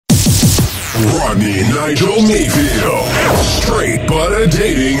Rodney Nigel Mayfield. Straight Butta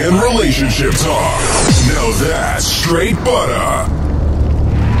Dating and Relationship Talk. Now that's straight Butta.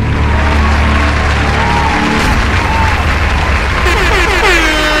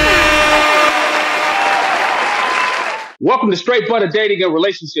 Welcome to Straight Butta Dating and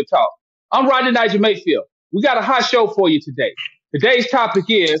Relationship Talk. I'm Rodney Nigel Mayfield. We got a hot show for you today. Today's topic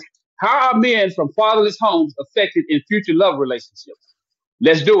is, how are men from fatherless homes affected in future love relationships?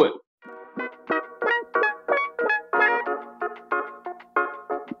 Let's do it.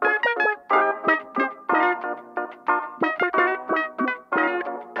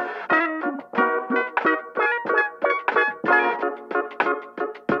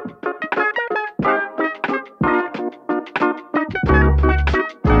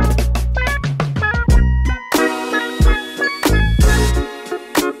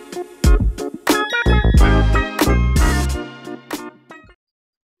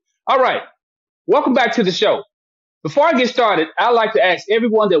 All right, welcome back to the show. Before I get started, I'd like to ask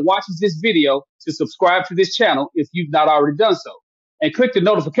everyone that watches this video to subscribe to this channel if you've not already done so, and click the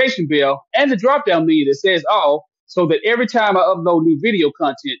notification bell and the drop-down menu that says all, so that every time I upload new video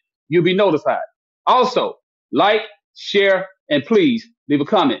content, you'll be notified. Also, like, share, and please leave a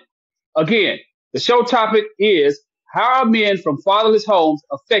comment. Again, the show topic is, how are men from fatherless homes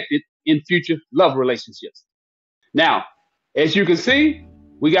affected in future love relationships? Now, as you can see,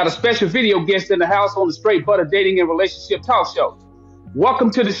 we got a special video guest in the house on the Straight Butta Dating and Relationship Talk show. Welcome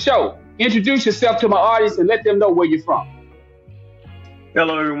to the show. Introduce yourself to my audience and let them know where you're from.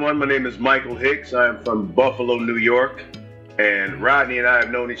 Hello, everyone. My name is Michael Hicks. I am from Buffalo, New York. And Rodney and I have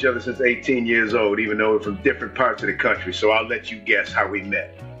known each other since 18 years old, even though we're from different parts of the country. So I'll let you guess how we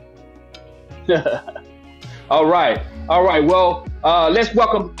met. All right. Well, let's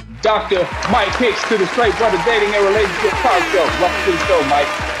welcome Dr. Mike Hicks to the Straight Butta Dating and Relationship Talk show. Welcome to the show, Mike.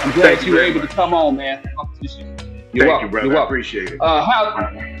 I'm glad you were able to come on, man. Welcome to the show. You're welcome. Thank you, brother. I appreciate it.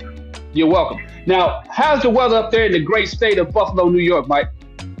 You're welcome. Now, how's the weather up there in the great state of Buffalo, New York, Mike?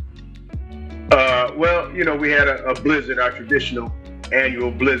 Well, you know, we had a blizzard, our traditional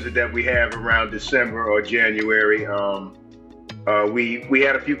annual blizzard that we have around December or January. We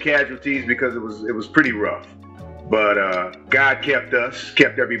had a few casualties because it was pretty rough. But God kept us,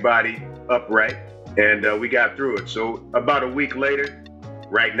 kept everybody upright, and we got through it. So about a week later,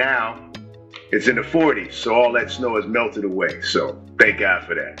 right now, it's in the 40s. So all that snow has melted away. So thank God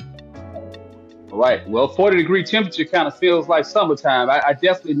for that. All right. Well, 40-degree temperature kind of feels like summertime. I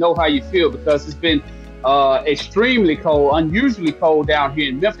definitely know how you feel, because it's been extremely cold, unusually cold down here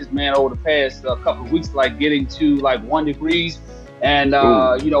in Memphis, man, over the past couple of weeks, like getting to like 1 degree. And,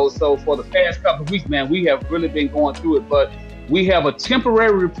 you know, so for the past couple of weeks, man, we have really been going through it. But we have a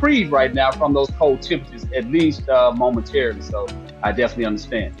temporary reprieve right now from those cold temperatures, at least momentarily. So I definitely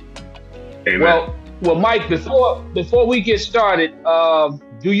understand. Amen. Well, Mike, before we get started,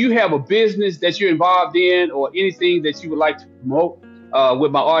 do you have a business that you're involved in or anything that you would like to promote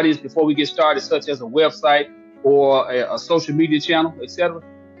with my audience before we get started, such as a website or a social media channel, etc.?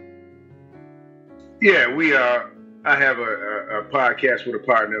 Yeah, I have a podcast with a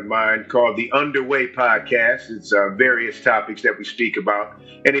partner of mine called the Underway Podcast. It's various topics that we speak about,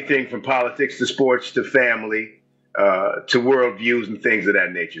 anything from politics to sports to family to worldviews and things of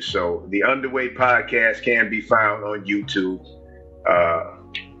that nature. So the Underway Podcast can be found on YouTube.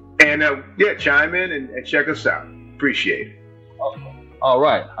 Yeah, chime in and check us out. Appreciate it. All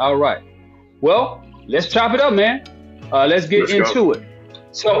right. Well, let's chop it up, man. Let's get into it.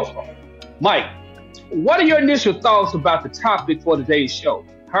 So, Mike, what are your initial thoughts about the topic for today's show?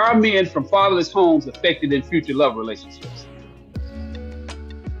 How are men from fatherless homes affected in future love relationships?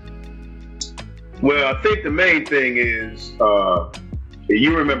 Well, I think the main thing is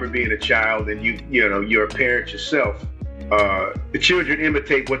you remember being a child, and you know you're a parent yourself. The children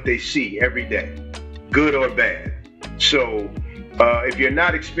imitate what they see every day, good or bad. So if you're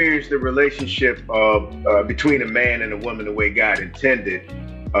not experiencing the relationship of between a man and a woman the way God intended,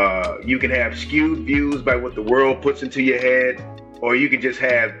 you can have skewed views by what the world puts into your head, or you can just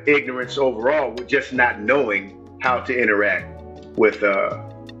have ignorance overall with just not knowing how to interact with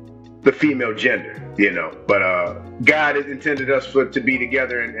the female gender, you know. But God has intended us to be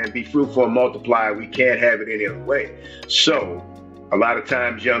together and be fruitful and multiply. We can't have it any other way. So a lot of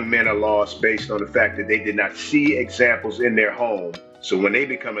times young men are lost based on the fact that they did not see examples in their home. So when they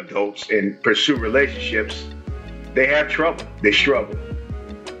become adults and pursue relationships, they have trouble. They struggle.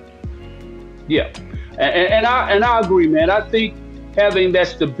 Yeah, and I agree, man. I think having that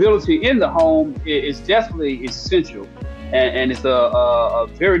stability in the home is definitely essential, and it's a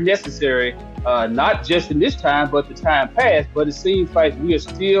very necessary not just in this time, but the time past. But it seems like we are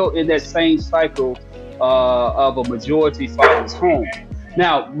still in that same cycle of a majority fatherless home.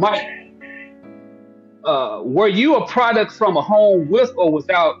 Now, Mike, were you a product from a home with or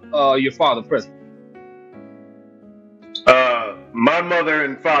without your father present? My mother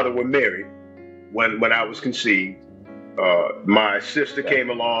and father were married when I was conceived. My sister came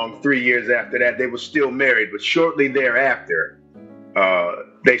along 3 years after that. They were still married, but shortly thereafter,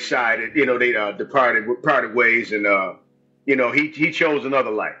 they sided. They parted ways, and he chose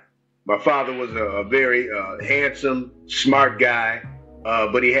another life. My father was a very handsome, smart guy,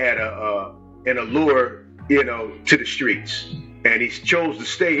 but he had an allure, to the streets, and he chose to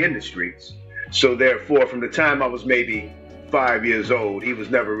stay in the streets. So therefore, from the time I was maybe 5 years old, he was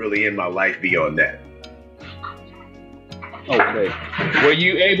never really in my life beyond that. Okay. Were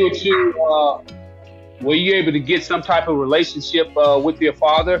you able to get some type of relationship with your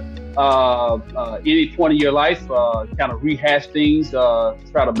father any point in your life, kind of rehash things,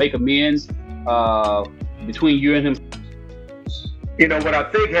 try to make amends between you and him? What I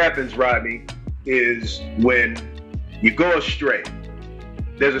think happens, Rodney, is when you go astray,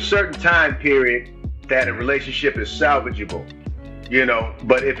 there's a certain time period that a relationship is salvageable,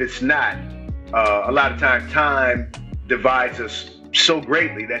 but if it's not, a lot of time divides us so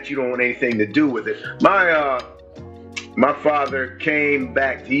greatly that you don't want anything to do with it. My father came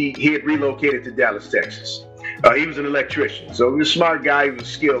back. He had relocated to Dallas, Texas. He was an electrician, so he was a smart guy. He was a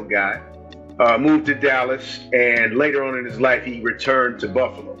skilled guy. Moved to Dallas, and later on in his life, he returned to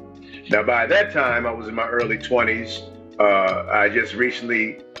Buffalo. Now, by that time, I was in my early 20s. I just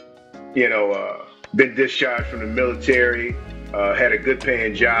recently, been discharged from the military. Had a good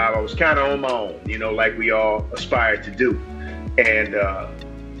paying job. I was kind of on my own, like we all aspire to do. And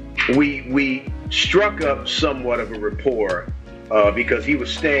we struck up somewhat of a rapport because he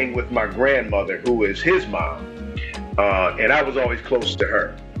was staying with my grandmother, who is his mom. And I was always close to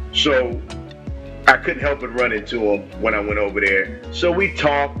her. So I couldn't help but run into him when I went over there. So we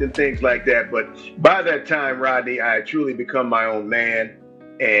talked and things like that. But by that time, Rodney, I had truly become my own man.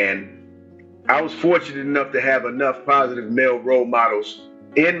 And I was fortunate enough to have enough positive male role models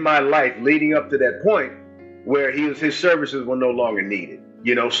in my life leading up to that point where his services were no longer needed.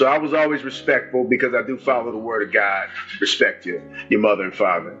 So I was always respectful because I do follow the word of God. Respect your mother and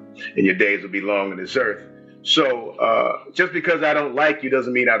father, and your days will be long on this earth. So just because I don't like you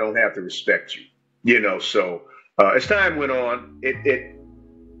doesn't mean I don't have to respect you. So as time went on,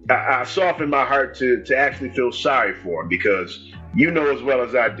 I softened my heart to actually feel sorry for him because as well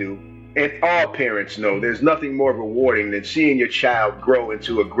as I do, and all parents know, there's nothing more rewarding than seeing your child grow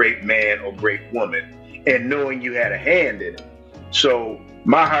into a great man or great woman and knowing you had a hand in it. So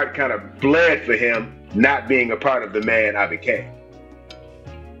my heart kind of bled for him not being a part of the man I became.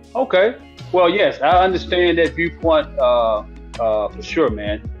 Okay. Well, yes, I understand that viewpoint for sure,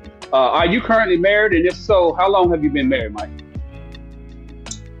 man. Are you currently married? And if so, how long have you been married, Mike?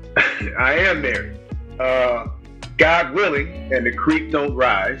 I am married. God willing, and the creek don't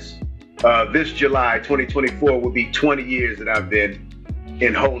rise. This July 2024 will be 20 years that I've been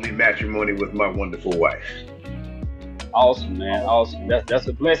in holy matrimony with my wonderful wife. Awesome, man. Awesome. That's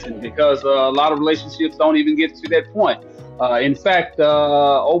a blessing because a lot of relationships don't even get to that point. In fact,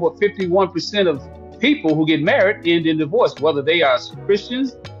 over 51% of people who get married end in divorce, whether they are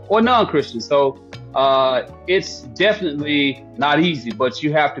Christians or non-Christians. So it's definitely not easy, but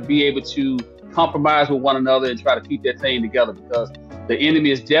you have to be able to compromise with one another and try to keep that thing together because the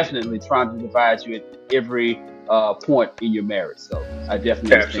enemy is definitely trying to divide you at every point in your marriage. So I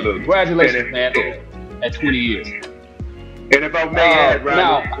definitely understand. Absolutely. Congratulations, man, at 20 years. And if I may add,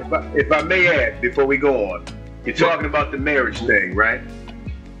 Rodney, if I may add before we go on, you're talking about the marriage thing, right?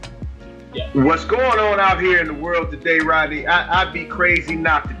 Yeah. What's going on out here in the world today, Rodney, I'd be crazy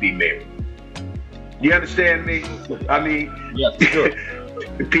not to be married. You understand me? I mean, yeah, sure.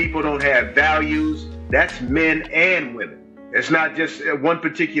 People don't have values. That's men and women. It's not just one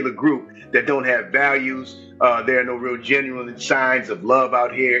particular group that don't have values. There are no real genuine signs of love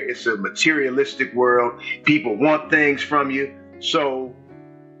out here. It's a materialistic world. People want things from you. So,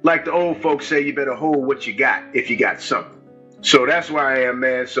 like the old folks say, you better hold what you got if you got something. So that's where I am,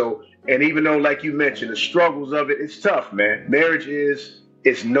 man. So, and even though, like you mentioned, the struggles of it, it's tough, man. Marriage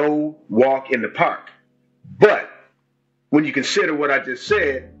it's no walk in the park. But when you consider what I just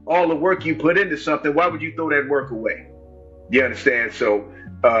said, all the work you put into something, why would you throw that work away? You understand? So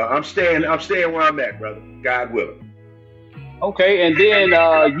I'm staying where I'm at, brother. God willing. Okay, and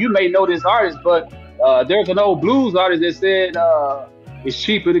then you may know this artist, but there's an old blues artist that said it's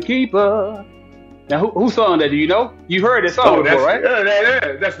cheaper to keep her. Now, who sung that? Do you know? You heard this song before, right?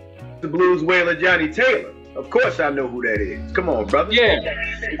 the blues wailer Johnny Taylor. Of course I know who that is. Come on, brother. Yeah.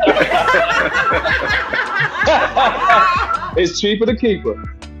 It's cheaper to keep her.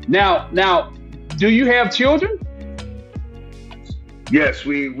 Now, do you have children? Yes,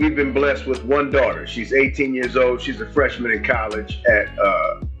 we've been blessed with one daughter. She's 18 years old. She's a freshman in college at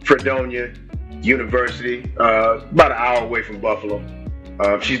Fredonia University, about an hour away from Buffalo.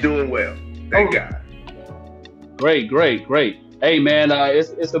 She's doing well. Thank God. Great. Hey, man,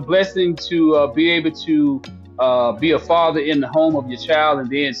 it's a blessing to be able to be a father in the home of your child and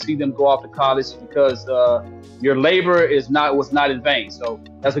then see them go off to college, because your labor was not in vain. So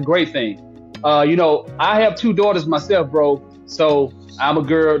that's a great thing. I have two daughters myself, bro. So I'm a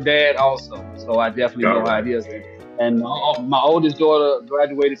girl dad also. So I definitely know how it is. And my oldest daughter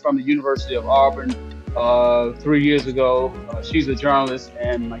graduated from the University of Auburn 3 years ago. She's a journalist,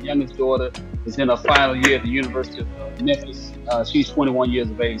 and my youngest daughter is in her final year at the University of Memphis. She's 21 years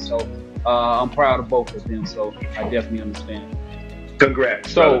of age. So I'm proud of both of them. So I definitely understand.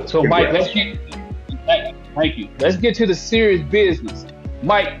 Congrats. So Mike, thank you. Let's get to the serious business.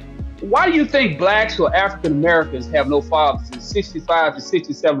 Mike, why do you think blacks or African Americans have no fathers in 65 to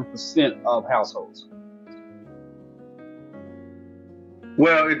 67% of households?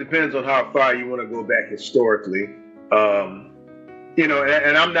 Well, it depends on how far you want to go back historically. And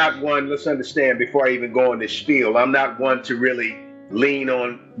I'm not one, let's understand before I even go on this spiel, I'm not one to really lean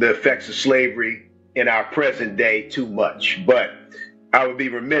on the effects of slavery in our present day too much. But I would be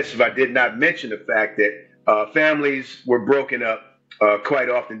remiss if I did not mention the fact that families were broken up quite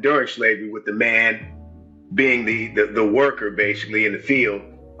often during slavery, with the man being the worker basically in the field,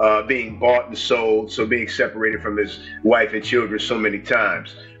 being bought and sold, so being separated from his wife and children so many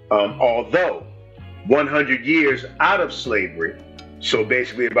times. Although 100 years out of slavery, so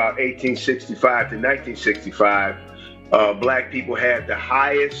basically about 1865 to 1965, black people had the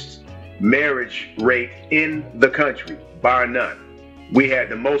highest marriage rate in the country, bar none. We had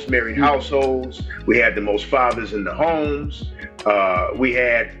the most married households. We had the most fathers in the homes. We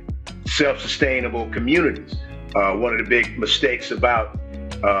had self-sustainable communities. One of the big mistakes about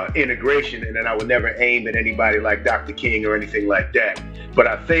integration, and then I would never aim at anybody like Dr. King or anything like that, but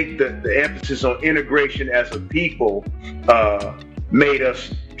I think that the emphasis on integration as a people made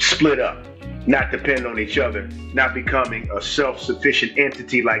us split up, not depend on each other, not becoming a self-sufficient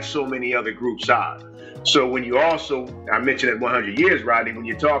entity like so many other groups are. So when you also, I mentioned at 100 years, Rodney, when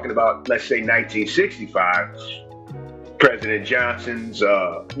you're talking about, let's say 1965, President Johnson's,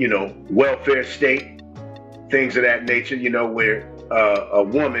 welfare state, things of that nature, where a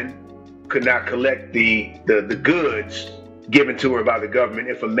woman could not collect the goods given to her by the government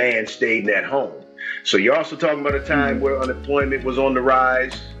if a man stayed at home. So you're also talking about a time where unemployment was on the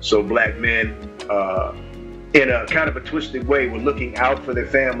rise. So black men, in a kind of a twisted way, were looking out for their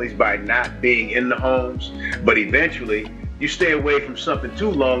families by not being in the homes. But eventually, you stay away from something too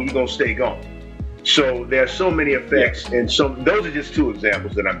long, you're going to stay gone. So there are so many effects, and those are just two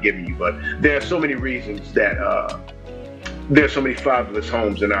examples that I'm giving you. But there are so many reasons that there are so many fatherless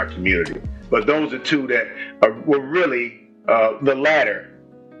homes in our community. But those are two that were really, the latter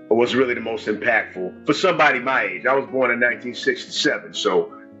was really the most impactful for somebody my age. I was born in 1967,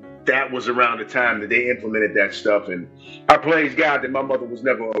 so that was around the time that they implemented that stuff. And I praise God that my mother was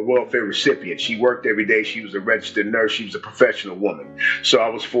never a welfare recipient. She worked every day. She was a registered nurse. She was a professional woman. So I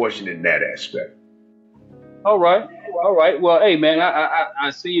was fortunate in that aspect. All right. Well, hey, man, I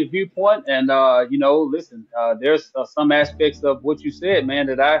see your viewpoint, and listen, there's some aspects of what you said, man,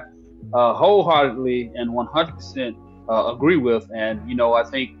 that I wholeheartedly and 100% agree with, and I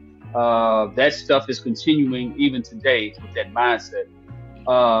think that stuff is continuing even today with that mindset.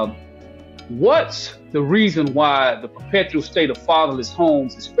 What's the reason why the perpetual state of fatherless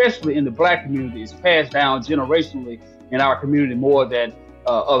homes, especially in the black community, is passed down generationally in our community more than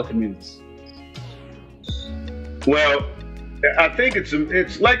other communities? Well, I think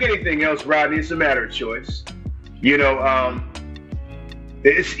it's like anything else, Rodney. It's a matter of choice.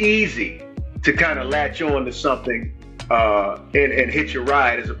 It's easy to kind of latch on to something and hitch a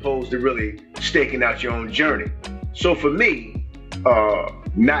ride as opposed to really staking out your own journey. So for me,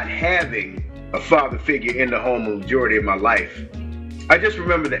 not having a father figure in the home the majority of my life, I just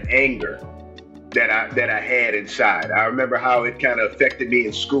remember the anger that I had inside. I remember how it kind of affected me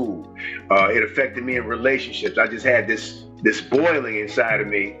in school. It affected me in relationships. I just had this boiling inside of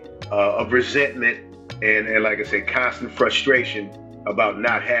me of resentment and like I said, constant frustration about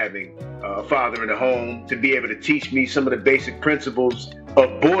not having a father in the home to be able to teach me some of the basic principles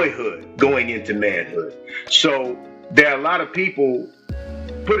of boyhood going into manhood. So there are a lot of people,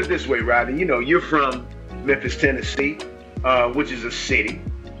 put it this way, Rodney, you're from Memphis, Tennessee, which is a city.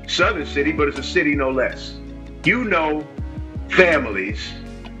 southern city, but it's a city no less. You know families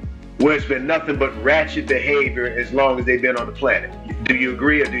where it's been nothing but ratchet behavior as long as they've been on the planet. Do you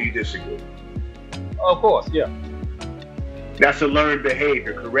agree or do you disagree? Of course, yeah. That's a learned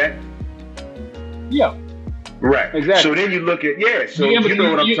behavior, correct? Yeah. Right. Exactly. So then you look at, so you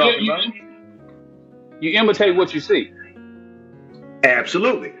know what I'm talking about? You imitate what you see.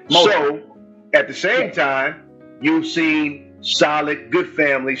 Absolutely. So at the same time, you've seen solid, good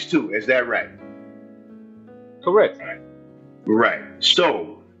families too. Is that right? Correct. Right.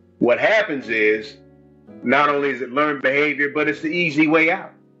 So what happens is, not only is it learned behavior, but it's the easy way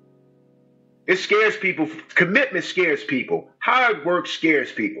out. It scares people. Commitment scares people. Hard work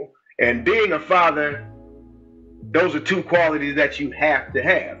scares people. And being a father, those are two qualities that you have to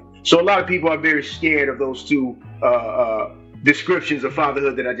have. So a lot of people are very scared of those two descriptions of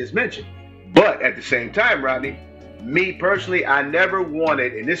fatherhood that I just mentioned. But at the same time, Rodney, me personally, I never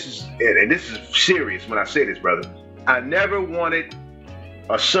wanted, and this is serious when I say this, brother, I never wanted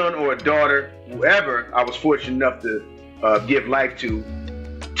a son or a daughter, whoever I was fortunate enough to give life to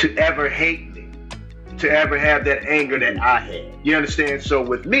ever hate me, to ever have that anger that I had. You understand? So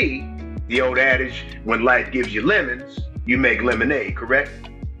with me, the old adage, when life gives you lemons, you make lemonade, correct?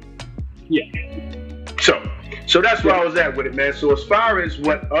 Yeah. So that's where I was at with it, man. So as far as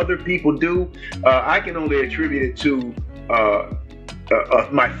what other people do, I can only attribute it to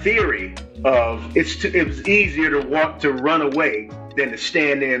my theory of it was easier to want to run away than to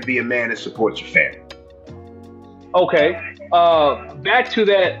stand there and be a man and support your family. Okay. Back to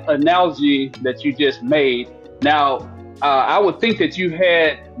that analogy that you just made. Now, I would think that you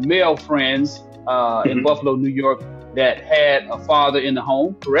had male friends in Buffalo, New York, that had a father in the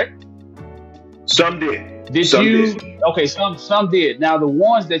home, correct? Some did. Some did. Okay, some did. Now, the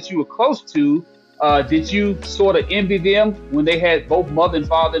ones that you were close to, did you sort of envy them when they had both mother and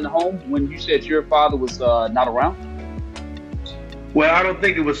father in the home, when you said your father was not around? Well, I don't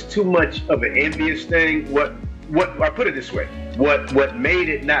think it was too much of an envious thing. What I put it this way: what made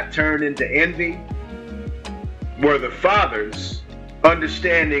it not turn into envy were the fathers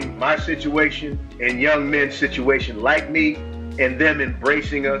understanding my situation and young men's situation like me, and them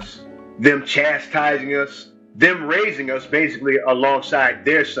embracing us, them chastising us, them raising us basically alongside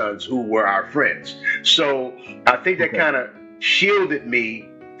their sons who were our friends. So I think that kind of shielded me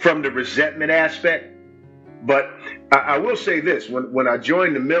from the resentment aspect. But I will say this, when I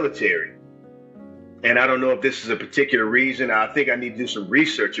joined the military, and I don't know if this is a particular reason, I think I need to do some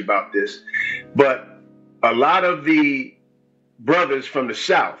research about this, but a lot of the brothers from the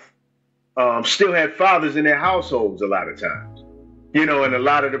South still had fathers in their households a lot of times. You know, and a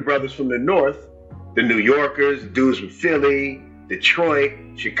lot of the brothers from the North, the New Yorkers, the dudes from Philly, Detroit,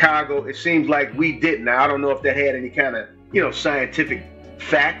 Chicago, it seems like we didn't. Now, I don't know if that had any kind of, scientific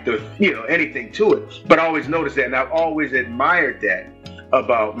fact or, anything to it, but I always noticed that. And I've always admired that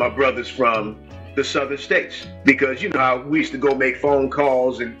about my brothers from the southern states, because, how we used to go make phone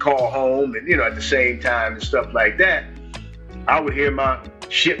calls and call home and, at the same time and stuff like that. I would hear my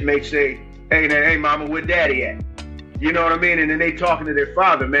shipmates say, hey, mama, where daddy at? You know what I mean? And then they talking to their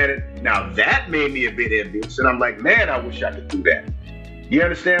father, man. Now that made me a bit envious. And I'm like, man, I wish I could do that. You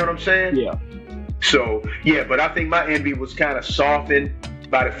understand what I'm saying? Yeah. So, but I think my envy was kind of softened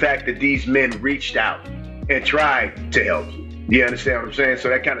by the fact that these men reached out and tried to help you. You understand what I'm saying? So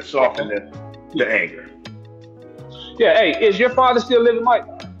that kind of softened the anger. Yeah. Hey, is your father still living, Mike?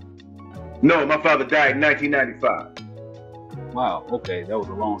 No, my father died in 1995. Wow. Okay. That was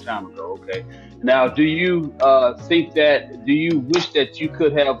a long time ago. Okay. Now, do you do you wish that you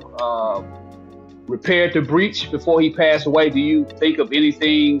could have repaired the breach before he passed away? Do you think of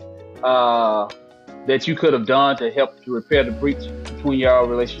anything that you could have done to help to repair the breach between your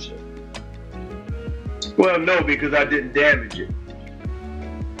relationship? Well, no, because I didn't damage it.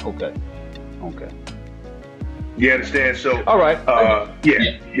 Okay. You understand? So, all right.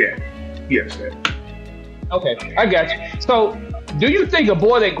 Yes, sir. Okay, I got you. So, do you think a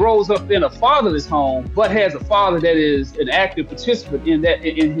boy that grows up in a fatherless home but has a father that is an active participant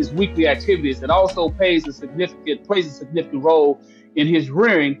in his weekly activities, that also plays a significant role in his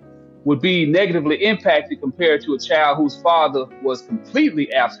rearing, would be negatively impacted compared to a child whose father was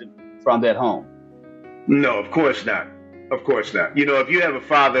completely absent from that home? No, of course not. Of course not. If you have a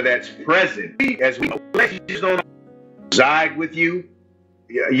father that's present, as we know, relationships don't reside with you,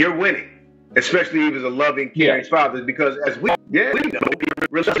 you're winning. Especially if he was a loving, caring father, because as we know,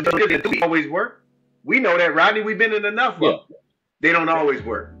 relationships don't always work. We know that, Rodney. We've been in enough of them. They don't always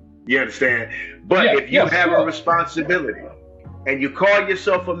work. You understand? But if you have a responsibility and you call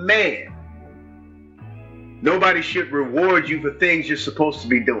yourself a man, Nobody should reward you for things you're supposed to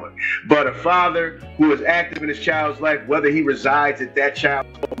be doing. But a father who is active in his child's life, whether he resides at that child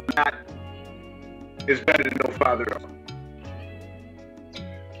or not, is better than no father at all.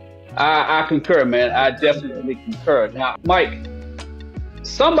 I concur, man. I definitely concur. Now, Mike,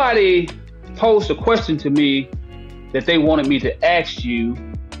 somebody posed a question to me that they wanted me to ask you.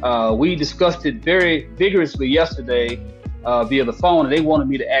 We discussed it very vigorously yesterday via the phone, and they wanted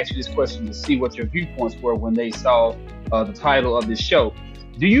me to ask you this question to see what your viewpoints were when they saw the title of this show.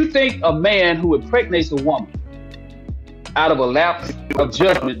 Do you think a man who impregnates a woman out of a lapse of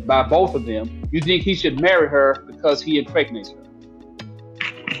judgment by both of them, you think he should marry her because he impregnates her?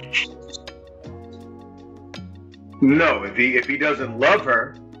 No, if he doesn't love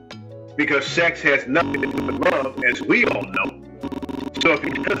her, because sex has nothing to do with love, as we all know. So if he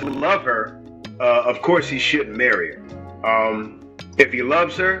doesn't love her, of course he shouldn't marry her. If he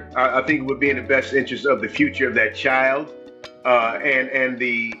loves her, I think it would be in the best interest of the future of that child and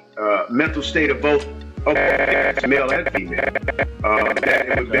the mental state of both male and female. That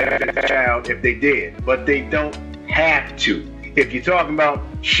it would benefit the child if they did, but they don't have to. If you're talking about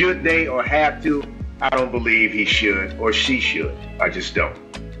should they or have to, I don't believe he should or she should. I just don't.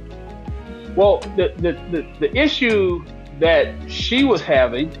 Well, the issue that she was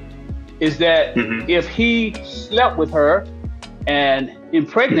having is that if he slept with her and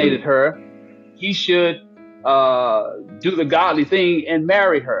impregnated her, he should do the godly thing and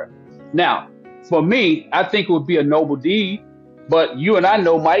marry her. Now, for me, I think it would be a noble deed, but you and I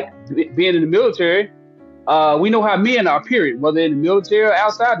know, Mike, being in the military, we know how men are, period, whether in the military or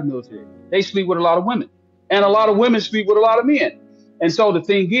outside the military. They sleep with a lot of women, and a lot of women sleep with a lot of men. And so the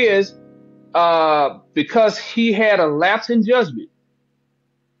thing is, because he had a lapse in judgment,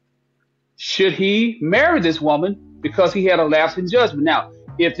 should he marry this woman because he had a lapse in judgment? Now,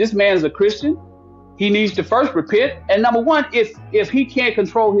 if this man is a Christian, he needs to first repent. And number one, if he can't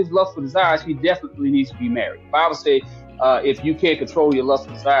control his lustful desires, he definitely needs to be married. The Bible says, if you can't control your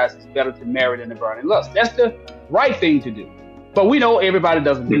lustful desires, it's better to marry than to burn in lust. That's the right thing to do. But we know everybody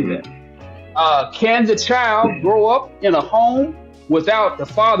doesn't do that. Can the child grow up in a home without the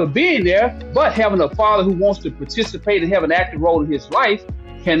father being there, but having a father who wants to participate and have an active role in his life?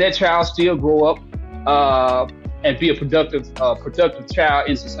 Can that child still grow up and be a productive child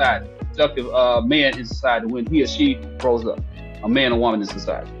in society, productive man in society when he or she grows up, a man or woman in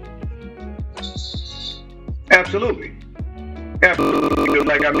society? Absolutely. Absolutely.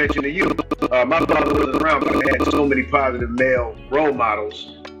 Like I mentioned to you, my father wasn't around, but I had so many positive male role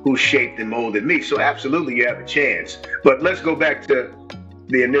models who shaped and molded me. So absolutely, you have a chance. But let's go back to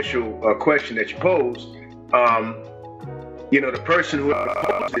the initial question that you posed. The person who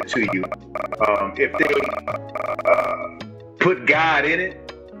posed it to you, if they put God in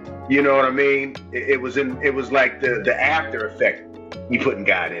it, you know what I mean? It was like the after effect. You putting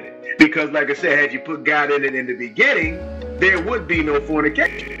God in it, because like I said, had you put God in it in the beginning, there would be no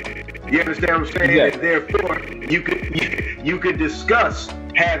fornication. You understand what I'm saying? Exactly. Therefore, you could discuss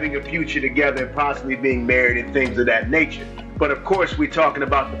having a future together and possibly being married and things of that nature. But of course, we're talking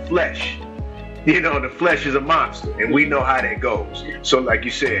about the flesh. The flesh is a monster, and we know how that goes. So like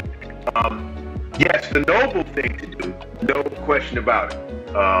you said, yes, the noble thing to do, no question about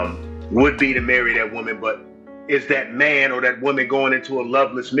it, would be to marry that woman. But is that man or that woman going into a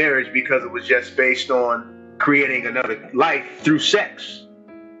loveless marriage because it was just based on creating another life through sex?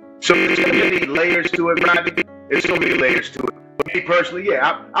 So there's so many layers to it, Rodney. There's so many layers to it. For me personally,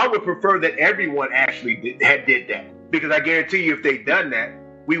 yeah, I would prefer that everyone actually did that, because I guarantee you, if they'd done that,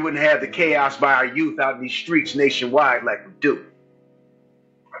 we wouldn't have the chaos by our youth out in these streets nationwide like we do.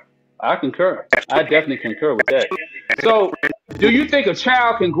 I concur. I definitely concur with that. So, do you think a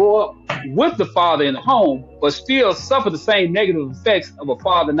child can grow up with the father in the home, but still suffer the same negative effects of a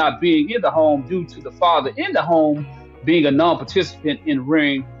father not being in the home due to the father in the home being a non-participant in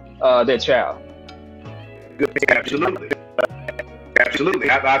rearing that child? Absolutely. Absolutely.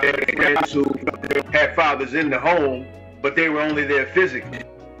 I've had friends who had fathers in the home, but they were only there physically.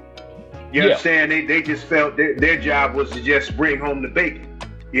 You understand? They just felt their job was to just bring home the bacon.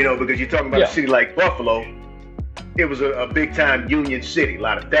 Because you're talking about a city like Buffalo, it was a big-time union city. A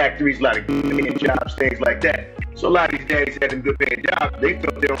lot of factories, a lot of union jobs, things like that. So a lot of these daddies had them good-paying jobs. They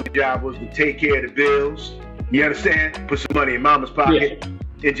thought their only job was to take care of the bills. You understand? Put some money in mama's pocket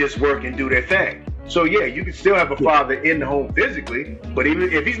and just work and do their thing. So yeah, you can still have a father in the home physically, but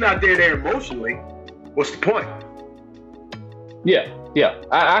even if he's not there emotionally, what's the point? Yeah,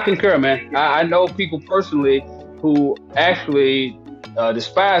 I concur, man. I know people personally who actually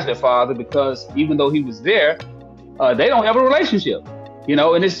despise their father because even though he was there, they don't have a relationship.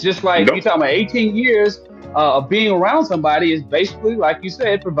 And it's just like you're talking about 18 years of being around somebody is basically, like you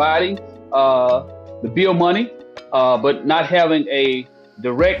said, providing the bill money, but not having a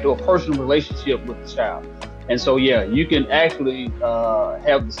direct or personal relationship with the child. And so, yeah, you can actually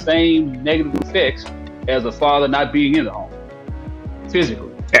have the same negative effects as a father not being in the home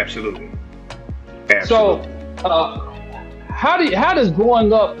physically. Absolutely. So, how does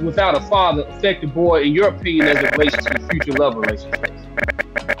growing up without a father affect the boy, in your opinion, as it relates to future love relationships?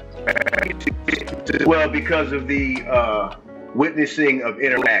 Well, because of the witnessing of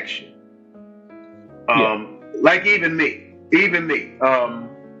interaction. Like even me.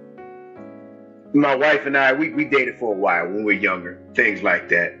 My wife and I, we dated for a while when we were younger, things like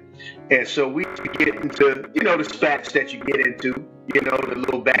that. And so we get into, the spats that you get into, the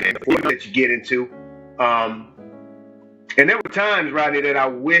little back and forth that you get into. And there were times, Rodney, that I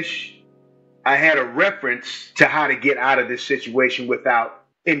wish I had a reference to how to get out of this situation without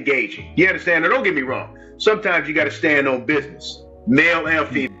engaging. You understand? Now, don't get me wrong. Sometimes you got to stand on business, male and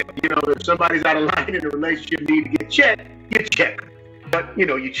female. If somebody's out of line in a relationship, need to get checked, you check them. But,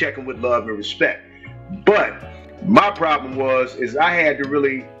 you check them with love and respect. But my problem is I had to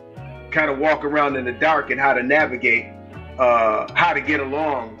really kind of walk around in the dark and how to navigate, how to get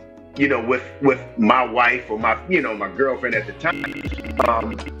along, with my wife or my girlfriend at the time,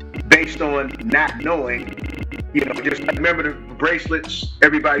 based on not knowing, just remember the bracelets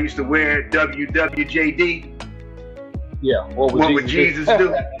everybody used to wear, WWJD. Yeah. What would Jesus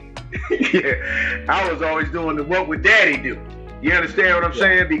do? Yeah. I was always doing the what would Daddy do? You understand what I'm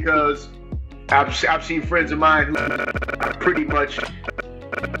saying? Because I've seen friends of mine who are pretty much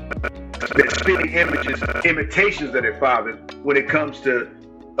spitting imitations of their fathers when it comes to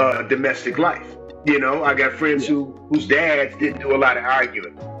domestic life. I got friends whose dads didn't do a lot of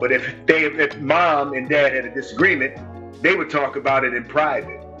arguing, but if mom and dad had a disagreement, they would talk about it in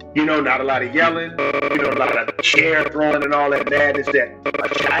private. Not a lot of yelling, a lot of chair throwing and all that madness that a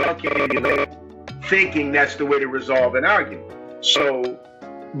child can emulate, thinking that's the way to resolve an argument. So,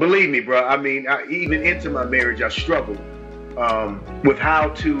 believe me, bro, I mean, even into my marriage, I struggled with how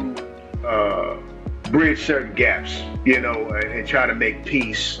to bridge certain gaps, and try to make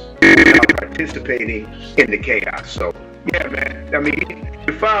peace without participating in the chaos. So, yeah, man, I mean,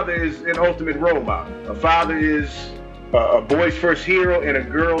 the father is an ultimate role model. A father is a boy's first hero and a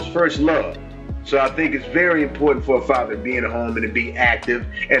girl's first love. So I think it's very important for a father to be in a home and to be active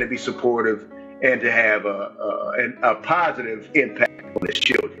and to be supportive and to have a positive impact on his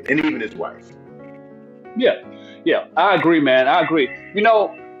children and even his wife. Yeah, I agree, man. I agree.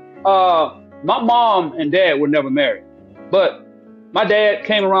 My mom and dad were never married, but my dad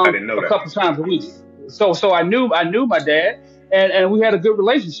came around a couple times a week. So I knew my dad, and we had a good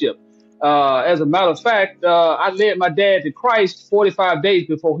relationship. As a matter of fact, I led my dad to Christ 45 days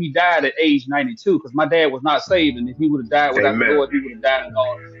before he died at age 92, because my dad was not saved, and if he would have died without the Lord, he would have died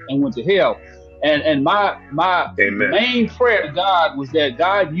and went to hell. And my main prayer to God was that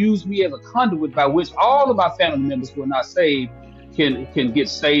God used me as a conduit by which all of my family members who are not saved can get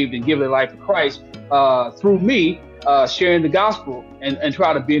saved and give their life to Christ through me sharing the gospel and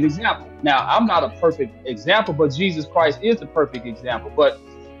try to be an example. Now, I'm not a perfect example, but Jesus Christ is the perfect example. But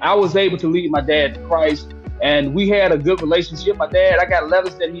I was able to lead my dad to Christ, and we had a good relationship. My dad, I got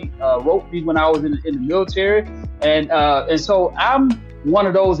letters that he wrote me when I was in the military, and so I'm one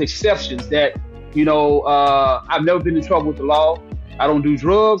of those exceptions that I've never been in trouble with the law. I don't do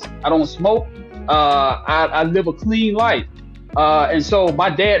drugs. I don't smoke. I live a clean life, and so my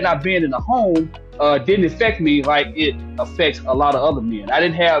dad not being in the home didn't affect me like it affects a lot of other men. I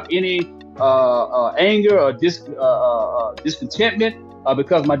didn't have any anger or discontentment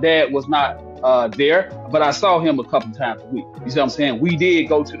because my dad was not there, but I saw him a couple times a week. You see what I'm saying? We did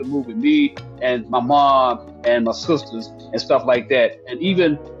go to the movie, me and my mom and my sisters and stuff like that. And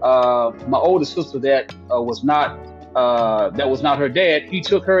even my older sister that was not her dad, he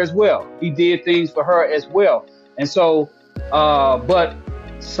took her as well. He did things for her as well. And so, but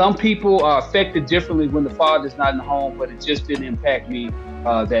some people are affected differently when the father's not in the home, but it just didn't impact me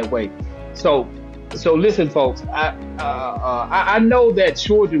that way. So listen, folks, I know that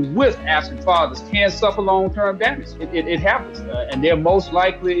children with absent fathers can suffer long-term damage. It happens, and they're most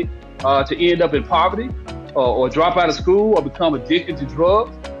likely to end up in poverty or drop out of school or become addicted to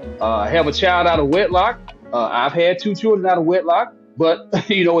drugs, have a child out of wedlock. I've had 2 children out of wedlock, but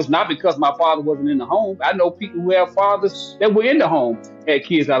it's not because my father wasn't in the home. I know people who have fathers that were in the home had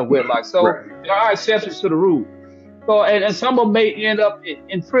kids out of wedlock. So there are exceptions to the rule. So, and some of them may end up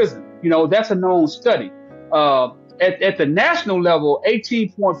in prison. That's a known study. At the national level,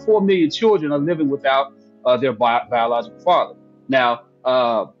 18.4 million children are living without their biological father. Now,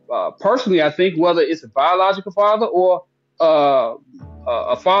 personally, I think whether it's a biological father or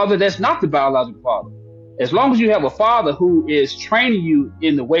a father that's not the biological father, as long as you have a father who is training you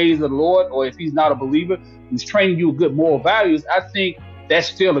in the ways of the Lord, or if he's not a believer, who's training you with good moral values, I think that's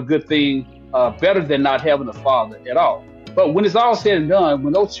still a good thing, better than not having a father at all. But when it's all said and done,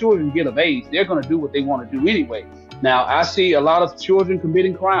 when those children get of age, they're going to do what they want to do anyway. Now, I see a lot of children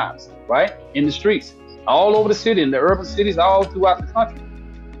committing crimes, right, in the streets, all over the city, in the urban cities, all throughout the country.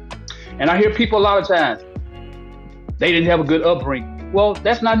 And I hear people a lot of times, they didn't have a good upbringing. Well,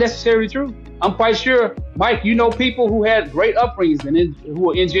 that's not necessarily true. I'm quite sure, Mike, you know people who had great upbringings and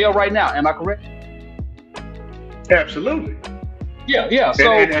who are in jail right now. Am I correct? Absolutely. Yeah.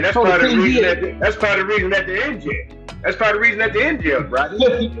 So, and that's, part of the reason that's part of the reason that they're in jail. That's part of the reason that they're in jail, right?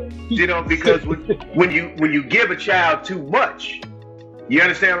 You know, because when you give a child too much, you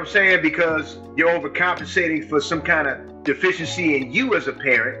understand what I'm saying? Because you're overcompensating for some kind of deficiency in you as a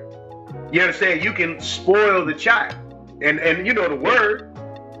parent. You understand? You can spoil the child, and you know the word.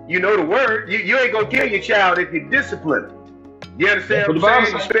 You know the word. You ain't gonna kill your child if you discipline him. You understand what I'm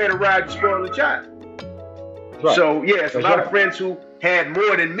saying? You spare the rod, you spoil the child. Right. So yes, a lot of friends who had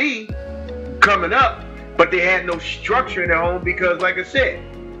more than me coming up, but they had no structure in their home because, like I said,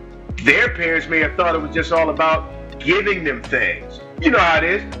 their parents may have thought it was just all about giving them things. You know how it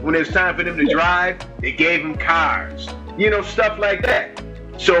is. When it's time for them to drive, they gave them cars. You know, stuff like that.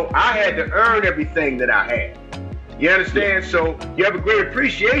 So I had to earn everything that I had. You understand? So you have a great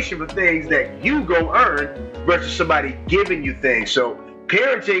appreciation for things that you go earn versus somebody giving you things. So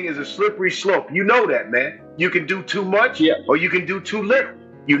parenting is a slippery slope. You know that, man. You can do too much or you can do too little.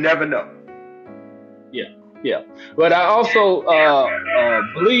 You never know. Yeah. But I also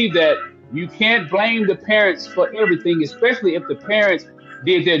believe that you can't blame the parents for everything, especially if the parents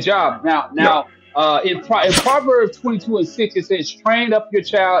did their job. Now, in Proverbs 22:6, it says, "Train up your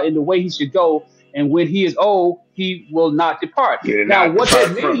child in the way he should go, and when he is old, he will not depart." Now, what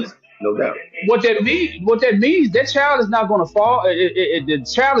that means, no doubt. What that means, that child is not going to fall. The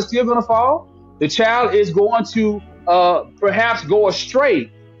child is still going to fall. The child is going to perhaps go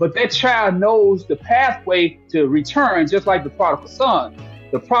astray, but that child knows the pathway to return, just like the prodigal son.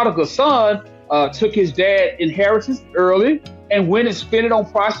 The prodigal son took his dad's inheritance early and went and spent it on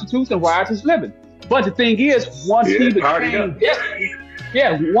prostitutes and riotous living. But the thing is, once he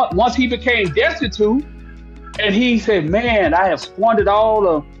became destitute, and he said, "Man, I have squandered all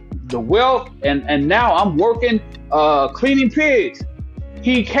of the wealth, and now I'm working cleaning pigs."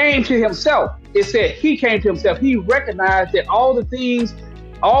 He came to himself. It said he came to himself. He recognized that all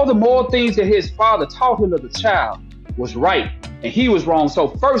the moral things that his father taught him as a child was right, and he was wrong. So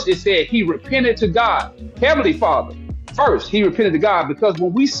first it said he repented to God, Heavenly Father. First, he repented to God, because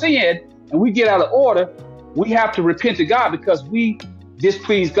when we sin and we get out of order, we have to repent to God because we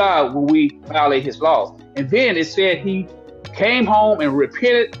displease God when we violate his laws. And then it said he came home and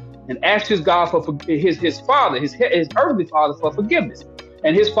repented and asked his God for his earthly father for forgiveness.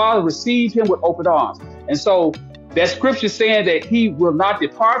 And his father received him with open arms. And so that scripture saying that he will not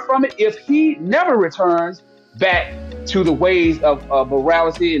depart from it if he never returns back to the ways of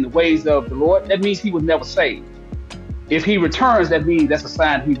morality and the ways of the Lord, that means he was never saved. If he returns, that means that's a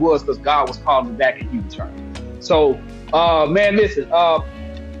sign he was, because God was calling him back and he returned. So, man, listen,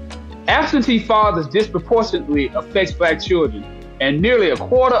 absentee fathers disproportionately affects black children, and nearly a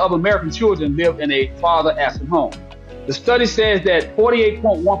quarter of American children live in a father-absent home. The study says that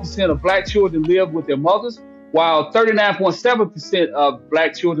 48.1% of black children live with their mothers, while 39.7% of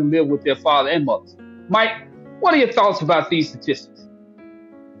black children live with their father and mothers. Mike, what are your thoughts about these statistics?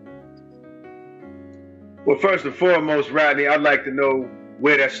 Well, first and foremost, Rodney, I'd like to know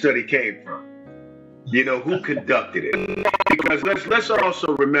where that study came from. You know, who conducted it? Because let's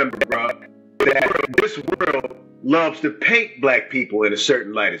also remember, bro, that this world loves to paint black people in a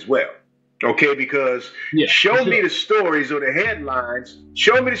certain light as well. Okay, because show me the stories or the headlines.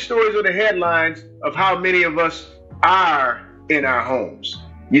 Show me the stories or the headlines of how many of us are in our homes.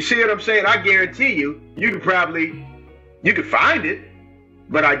 You see what I'm saying? I guarantee you can find it,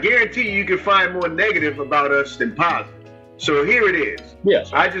 but I guarantee you can find more negative about us than positive. So here it is. Yes.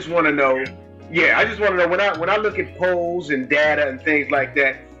 I just want to know. Yeah, I just want to know, when I look at polls and data and things like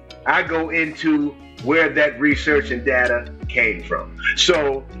that, I go into where that research and data came from.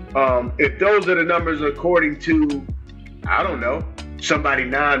 So if those are the numbers according to, I don't know, somebody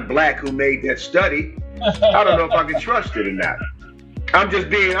non-black who made that study, I don't know if I can trust it or not. I'm just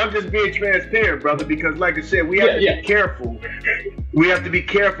being transparent, brother, because like I said, we have to be careful. We have to be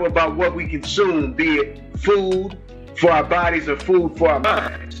careful about what we consume, be it food for our bodies or food for our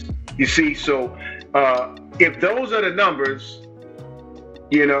minds. You see, so if those are the numbers,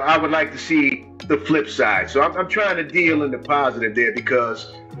 you know, I would like to see the flip side. So I'm trying to deal in the positive there,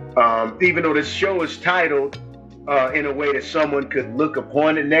 because even though this show is titled in a way that someone could look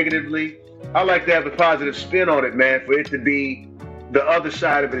upon it negatively, I like to have a positive spin on it, man, for it to be the other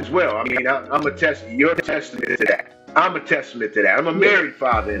side of it as well. I mean, you're a testament to that. I'm a testament to that. I'm a married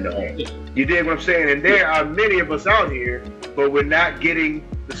father in the home. You dig what I'm saying? And there are many of us out here, but we're not getting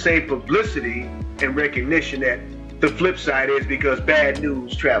the same publicity and recognition that the flip side is, because bad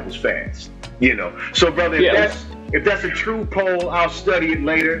news travels fast. You know. So, brother, if that's a true poll, I'll study it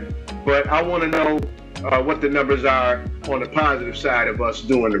later. But I want to know what the numbers are on the positive side of us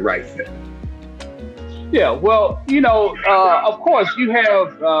doing the right thing. Yeah, well, you know, of course, you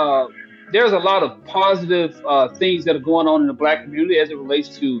have, there's a lot of positive things that are going on in the Black community as it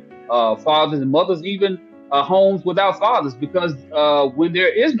relates to fathers and mothers, even homes without fathers, because when there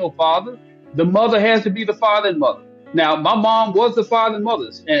is no father, the mother has to be the father and mother. Now, my mom was the father and mother,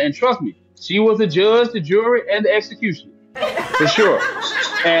 and trust me, she was the judge, the jury, and the executioner, for sure.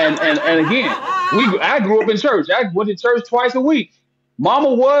 And again, I grew up in church. I went to church twice a week.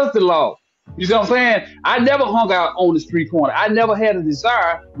 Mama was the law. You see what I'm saying? I never hung out on the street corner. I never had a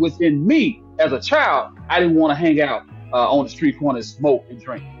desire within me as a child. I didn't want to hang out on the street corner and smoke and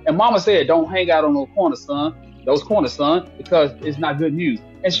drink. And mama said, don't hang out on those corners, son, because it's not good news.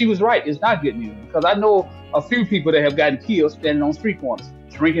 And she was right. It's not good news, because I know a few people that have gotten killed standing on street corners,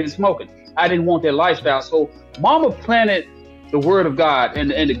 drinking and smoking. I didn't want that lifestyle. So mama planted the word of God.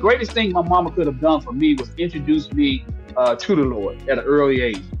 And the greatest thing my mama could have done for me was introduce me to the Lord at an early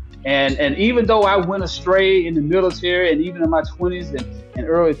age. And even though I went astray in the military and even in my 20s and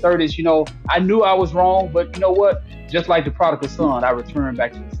early 30s, you know, I knew I was wrong. But you know what? Just like the prodigal son, I returned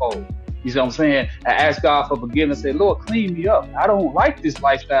back to the fold. You see what I'm saying? I asked God for forgiveness and said, Lord, clean me up. I don't like this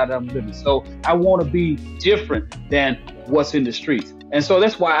lifestyle that I'm living. So I want to be different than what's in the streets. And so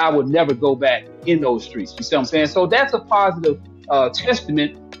that's why I would never go back in those streets. You see what I'm saying? So that's a positive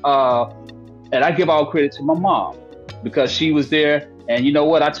testament. And I give all credit to my mom, because she was there. And you know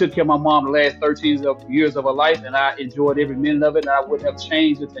what? I took care of my mom the last 13 years of her life, and I enjoyed every minute of it, and I wouldn't have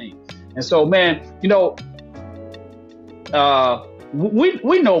changed a thing. And so, man, you know,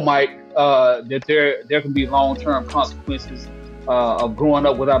 we know, Mike, that there can be long-term consequences of growing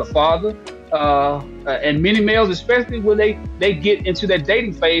up without a father. And many males, especially when they get into that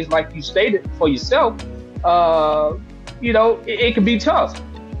dating phase, like you stated for yourself, you know, it can be tough,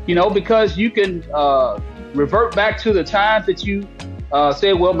 you know, because you can revert back to the times that you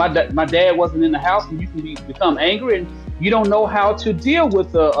say, well, my dad wasn't in the house, and you can become angry, and you don't know how to deal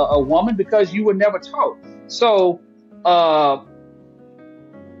with a woman because you were never taught. So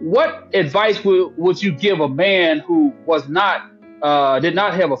what advice would you give a man who did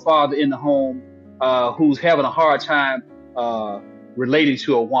not have a father in the home, who's having a hard time relating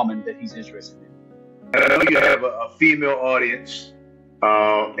to a woman that he's interested in? I know you have a female audience,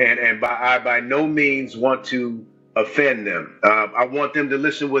 and I by no means want to offend them. I want them to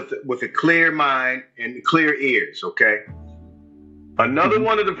listen with a clear mind and clear ears, okay? Another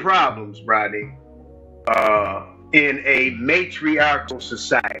one of the problems, Rodney, in a matriarchal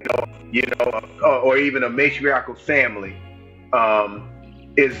society, you know, or even a matriarchal family,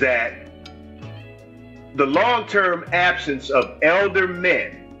 is that the long-term absence of elder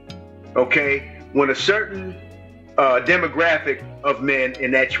men, okay, when a certain demographic of men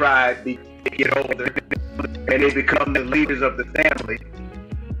in that tribe get older and they become the leaders of the family,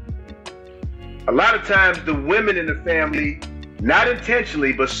 a lot of times the women in the family, not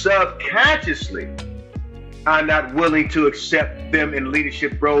intentionally but subconsciously, are not willing to accept them in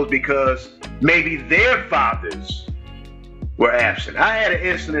leadership roles because maybe their fathers were absent. I had an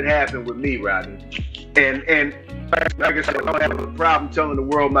incident happen with me, Rodney, and like I said, I don't have a problem telling the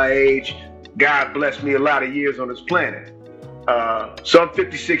world my age. God blessed me a lot of years on this planet. So I'm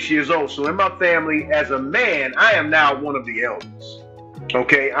 56 years old. So in my family, as a man, I am now one of the elders.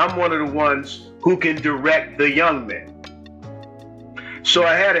 Okay, I'm one of the ones who can direct the young men. So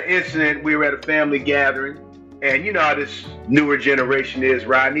I had an incident. We were at a family gathering, and you know how this newer generation is,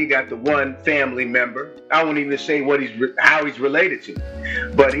 Rodney. Got the one family member. I won't even say how he's related to me,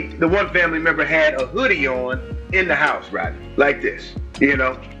 but the one family member had a hoodie on in the house, Rodney, like this. You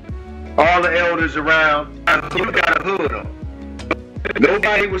know, all the elders around, you got a hood on.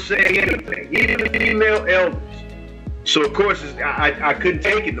 Nobody was saying anything, even the female elders. So of course I couldn't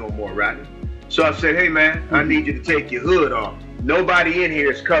take it no more, Rodney. So I said, hey man, I need you to take your hood off. Nobody in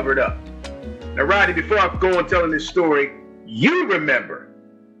here is covered up. Now, Rodney, before I go on telling this story, you remember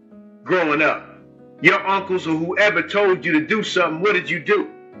growing up, your uncles or whoever told you to do something, what did you do?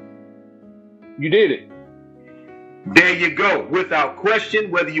 You did it. There you go, without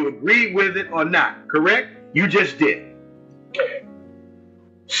question, whether you agree with it or not. Correct? You just did.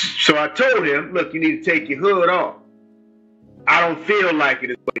 So I told him, look, you need to take your hood off. I don't feel like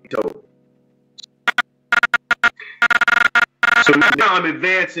it, is what he told me. So now I'm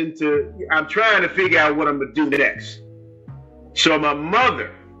advancing I'm trying to figure out what I'm going to do next. So my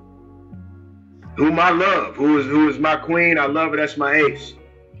mother, whom I love, who is my queen, I love her, that's my ace.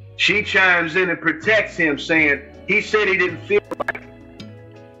 She chimes in and protects him, saying, he said he didn't feel like it.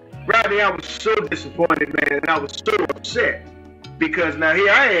 Rodney, I was so disappointed, man, and I was so upset. Because now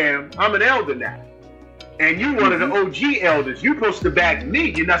here I am, I'm an elder now. And you one of the OG elders. You're supposed to back me.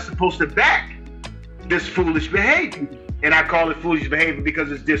 You're not supposed to back this foolish behavior. And I call it foolish behavior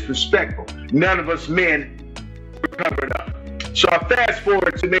because it's disrespectful. None of us men were covered up. So I fast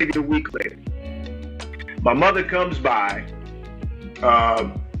forward to maybe a week later. My mother comes by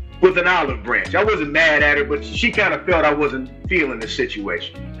with an olive branch. I wasn't mad at her, but she kind of felt I wasn't feeling the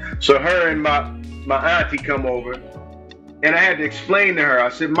situation. So her and my auntie come over, and I had to explain to her. I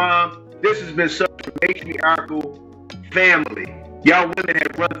said, Mom, this has been such a matriarchal family. Y'all women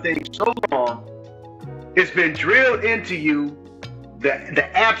have run things so long. It's been drilled into you,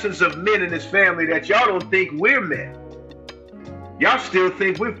 the absence of men in this family, that y'all don't think we're men. Y'all still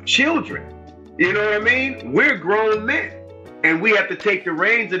think we're children. You know what I mean? We're grown men. And we have to take the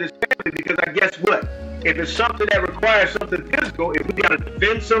reins of this family because I guess what? If it's something that requires something physical, if we got to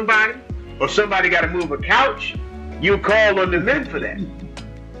defend somebody or somebody got to move a couch, you call on the men for that.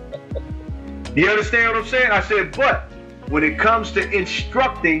 You understand what I'm saying? I said, but when it comes to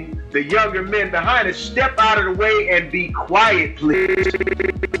instructing the younger men behind us, step out of the way and be quiet, please.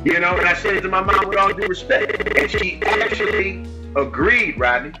 You know, and I said it to my mom with all due respect. And she actually agreed,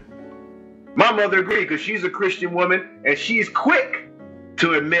 Rodney. My mother agreed because she's a Christian woman and she's quick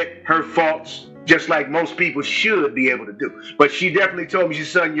to admit her faults, just like most people should be able to do. But she definitely told me, she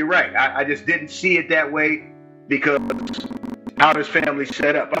said, son, you're right. I just didn't see it that way because how this family's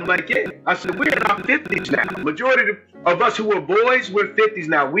set up. I'm like, yeah. I said, we're in our 50s now. Majority of us who were boys, we're 50s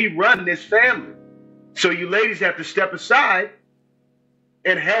now. We run this family. So you ladies have to step aside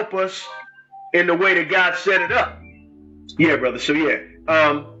and help us in the way that God set it up. Yeah, brother. So yeah.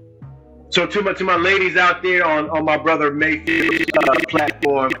 So to my ladies out there on my brother Mayfield's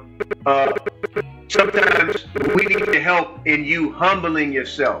platform, sometimes we need the help in you humbling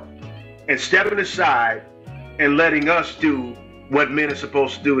yourself and stepping aside and letting us do what men are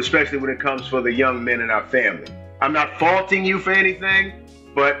supposed to do, especially when it comes for the young men in our family. I'm not faulting you for anything,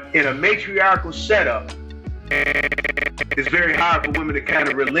 but in a matriarchal setup, it's very hard for women to kind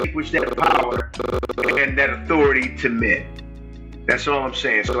of relinquish that power and that authority to men. That's all I'm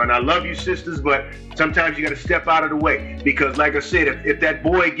saying. So, and I love you, sisters, but sometimes you got to step out of the way because, like I said, if that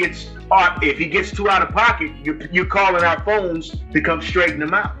boy gets too out of pocket, you're calling our phones to come straighten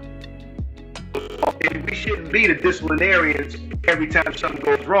him out. And we shouldn't be the disciplinarians every time something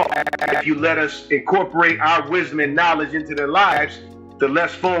goes wrong. If you let us incorporate our wisdom and knowledge into their lives, the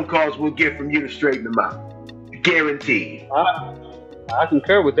less phone calls we'll get from you to straighten them out. Guaranteed. I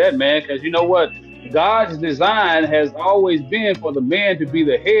concur with that, man, because you know what? God's design has always been for the man to be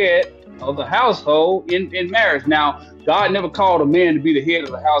the head of the household in marriage. Now, God never called a man to be the head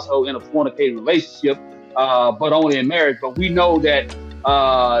of the household in a fornicating relationship, but only in marriage. But we know that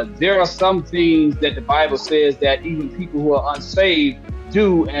there are some things that the Bible says that even people who are unsaved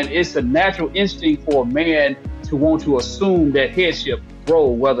do, and it's a natural instinct for a man to want to assume that headship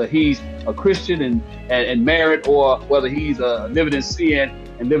role, whether he's a Christian and married, or whether he's living in sin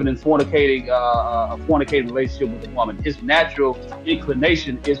and living in a fornicating relationship with a woman. His natural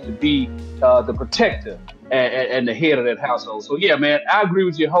inclination is to be the protector and the head of that household. So yeah, man, I agree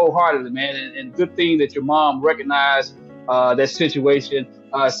with you wholeheartedly, man. And good thing that your mom recognized that situation.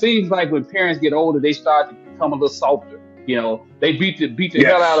 Seems like when parents get older, they start to become a little softer. You know, they beat the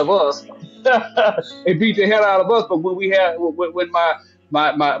hell out of us. They beat the hell out of us. But when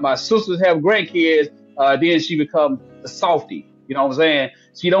my sisters have grandkids, then she becomes the softie. You know what I'm saying?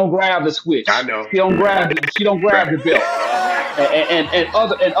 She don't grab the switch. I know. She don't grab the belt.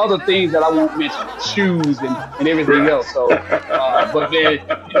 And other things that I won't mention, shoes and everything else. So, but then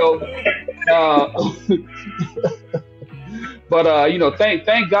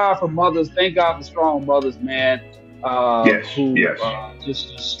thank God for mothers. Thank God for strong mothers, man. Who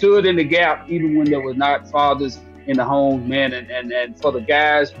just stood in the gap even when there were not fathers in the home, man, and for the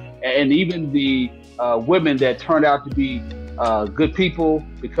guys and even the women that turned out to be good people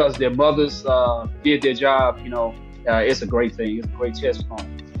because their mothers did their job. You know, it's a great thing. It's a great testimony.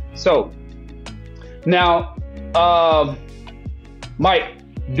 So now, Mike,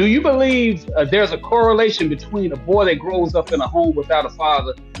 Do you believe there's a correlation between a boy that grows up in a home without a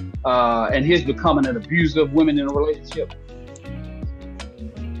father and his becoming an abuser of women in a relationship?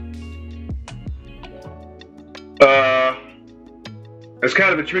 That's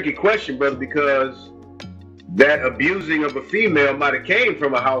kind of a tricky question, brother, because that abusing of a female might have came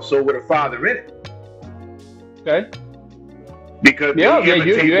from a household with a father in it. Okay. Because you're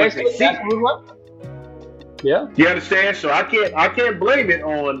absolutely right. Yeah. You understand? So I can't blame it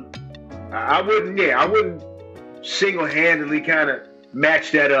on. I wouldn't single-handedly kind of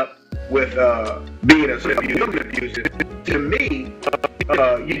match that up with being a abuser. To me,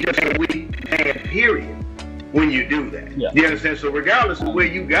 you just a weak man, period, when you do that. Yeah. You understand? So regardless of where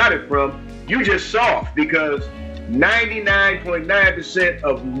you got it from, you just soft, because 99.9%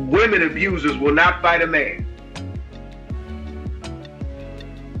 of women abusers will not fight a man.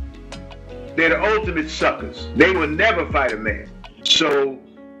 They're the ultimate suckers. They will never fight a man. So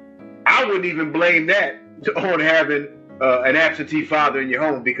I wouldn't even blame that on having an absentee father in your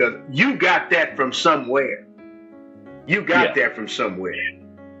home, because you got that from somewhere. You got that from somewhere.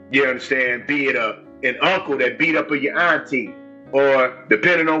 You understand? Be it an uncle that beat up your auntie, or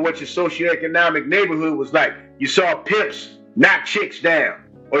depending on what your socioeconomic neighborhood was like, you saw pimps knock chicks down,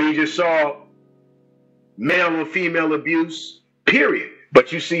 or you just saw male or female abuse, period.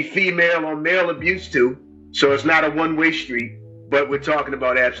 But you see female on male abuse too, so it's not a one-way street. But we're talking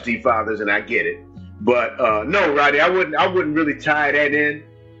about absentee fathers, and I get it. But no, Rodney, I wouldn't really tie that in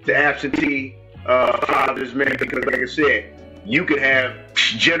to absentee fathers, man, because like I said, you could have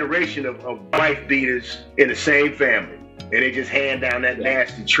generation of wife beaters in the same family, and they just hand down that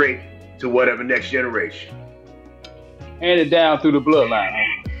nasty trait to whatever next generation. Hand it down through the bloodline.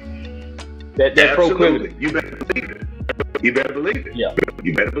 That proclivity. You better believe it. You better believe it. Yeah.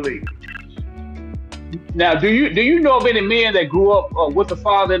 You better believe it. Now, do you know of any men that grew up with a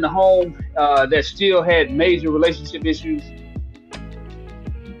father in the home that still had major relationship issues?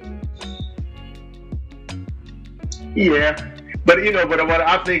 Yeah, but what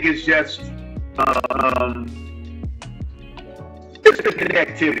I think is just it's the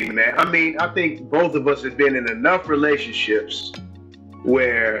connectivity, man. I mean, I think both of us have been in enough relationships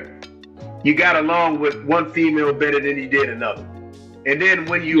where you got along with one female better than you did another, and then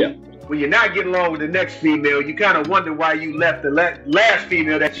when you're not getting along with the next female, you kind of wonder why you left the last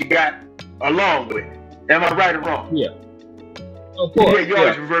female that you got along with. Am I right or wrong? Yeah. Of course. Yeah, you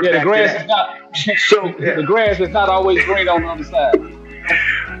always revert back the grass to is not. The grass is not always green on the other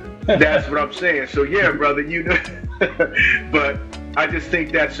side. That's what I'm saying. So yeah, brother, but I just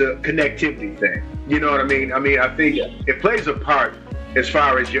think that's a connectivity thing. You know what I mean? I think it plays a part as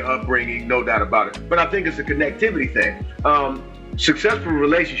far as your upbringing, no doubt about it. But I think it's a connectivity thing. Successful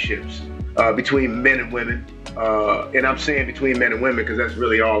relationships between men and women, and I'm saying between men and women because that's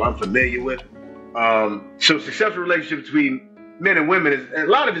really all I'm familiar with. So successful relationships between men and women a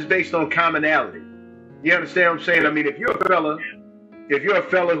lot of it's based on commonality. You understand what I'm saying? I mean, if you're a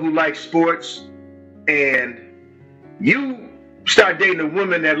fella who likes sports and you start dating a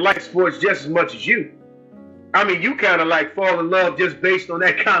woman that likes sports just as much as you, I mean, you kind of like fall in love just based on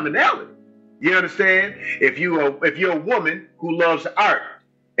that commonality. You understand? If you're a woman who loves art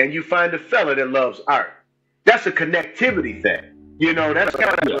and you find a fella that loves art, that's a connectivity thing. That's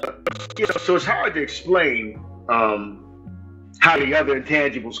kind of so it's hard to explain how the other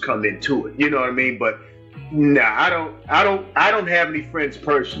intangibles come into it. You know what I mean? But nah, I don't have any friends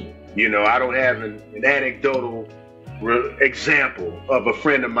personally. I don't have an anecdotal example of a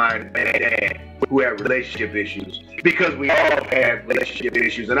friend of mine who had relationship issues, because we all have relationship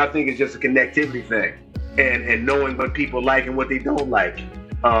issues, and I think it's just a connectivity thing, and knowing what people like and what they don't like.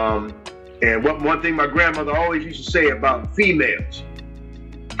 And one thing my grandmother always used to say about females,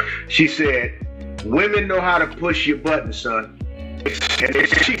 she said, "Women know how to push your button, son." And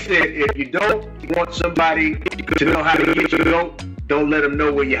she said, if you don't want somebody to know how to get you, don't let them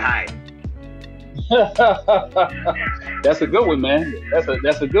know where you're hiding. That's a good one, man.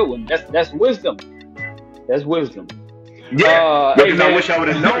 That's a good one. That's wisdom. That's wisdom. Yeah, because I wish I would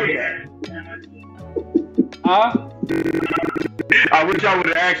have known that. Huh? I wish I would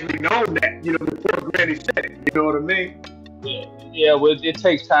have actually known that, before Granny said it. You know what I mean? Yeah. Well, it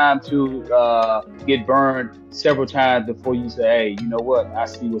takes time to get burned several times before you say, "Hey, you know what? I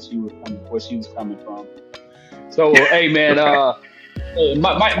see where she was coming from." So, hey, man,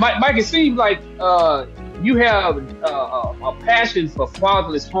 Mike, it seems like you have a passion for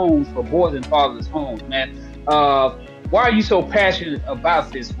fatherless homes, for boys in fatherless homes, man. Why are you so passionate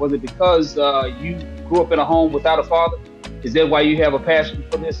about this? Was it because you grew up in a home without a father? Is that why you have a passion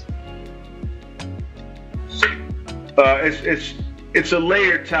for this? it's a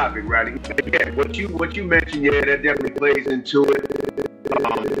layered topic, Rodney. Yeah, what you mentioned, yeah, that definitely plays into it.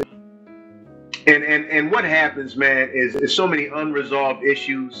 And what happens, man, is so many unresolved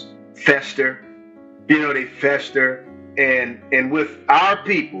issues fester. They fester, and with our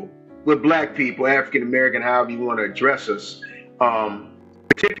people, with black people, African American, however you want to address us,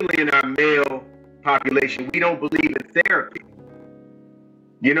 particularly in our male population, we don't believe in therapy.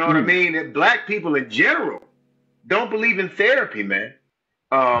 You know what I mean? That black people in general don't believe in therapy, man.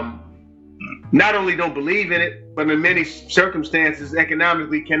 Not only don't believe in it, but in many circumstances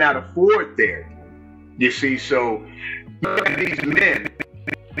economically cannot afford therapy. You see, so these men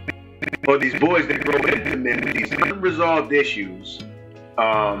or these boys that grow into men with these unresolved issues,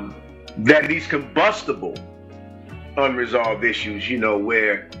 that these combustible unresolved issues,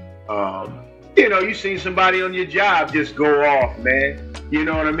 where you seen somebody on your job just go off, man. You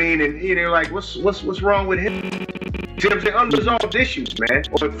know what I mean? And you're like, what's wrong with him? See what I'm saying? Unresolved issues, man,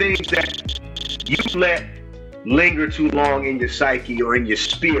 or things that you let linger too long in your psyche or in your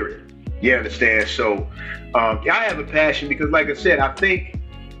spirit. You understand? So I have a passion because, like I said, I think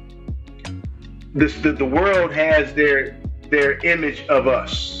the world has their image of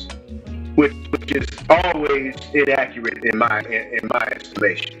us, which is always inaccurate in my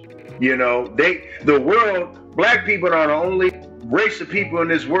estimation. Black people are the only race of people in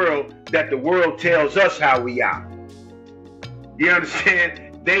this world that the world tells us how we are. You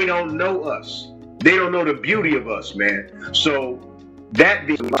understand? They don't know us. They don't know the beauty of us, man. So that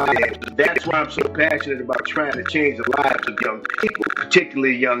being said, that's why I'm so passionate about trying to change the lives of young people,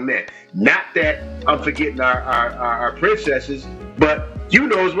 particularly young men. Not that I'm forgetting our princesses, but you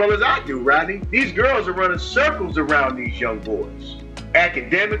know as well as I do, Rodney, these girls are running circles around these young boys,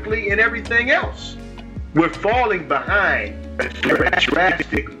 academically and everything else. We're falling behind at a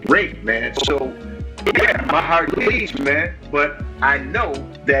drastic rate, man. So, yeah, my heart bleeds, man. But I know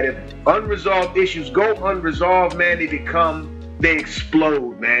that if unresolved issues go unresolved, man, they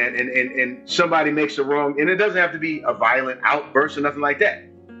explode, man. And somebody makes a wrong, and it doesn't have to be a violent outburst or nothing like that.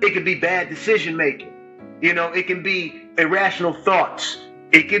 It could be bad decision making. It can be irrational thoughts.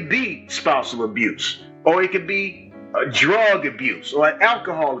 It could be spousal abuse, or it could be drug abuse or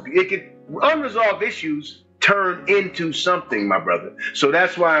alcohol abuse. Unresolved issues turn into something, my brother. So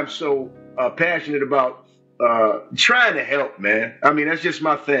that's why I'm so passionate about trying to help, man. I mean, that's just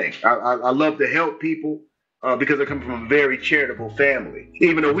my thing. I love to help people because I come from a very charitable family.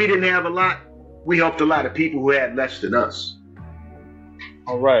 Even though we didn't have a lot, we helped a lot of people who had less than us.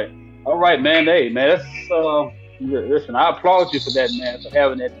 All right, man. Hey, man, that's listen. I applaud you for that, man, for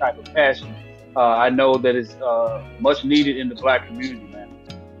having that type of passion. I know that it's much needed in the black community, man.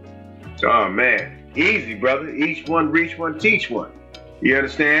 Oh, man. Easy, brother. Each one, reach one, teach one. You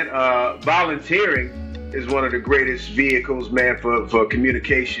understand? Volunteering is one of the greatest vehicles, man, for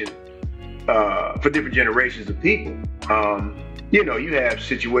communication for different generations of people. You have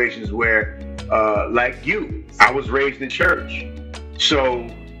situations where, like I was raised in church. So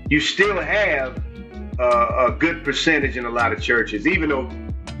you still have a good percentage in a lot of churches, even though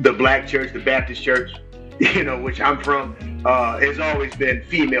the black church, the Baptist church, which I'm from, has always been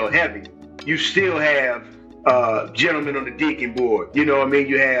female heavy. You still have gentlemen on the deacon board. You know what I mean?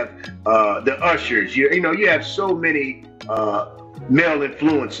 You have the ushers. You have so many male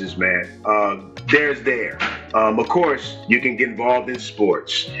influences, man. Of course, you can get involved in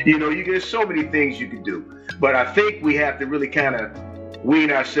sports. There's so many things you can do. But I think we have to really kind of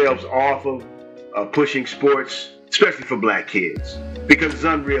wean ourselves off of pushing sports, especially for black kids, because it's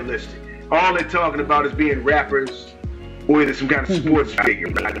unrealistic. All they're talking about is being rappers or either some kind of sports figure.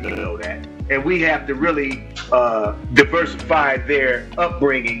 I don't know that. And we have to really diversify their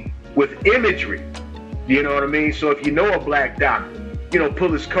upbringing with imagery. You know what I mean? So if you know a black doctor,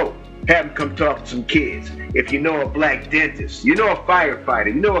 pull his coat, have him come talk to some kids. If you know a black dentist, a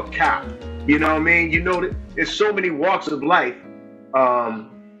firefighter, a cop, you know what I mean? That there's so many walks of life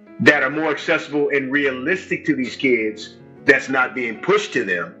that are more accessible and realistic to these kids that's not being pushed to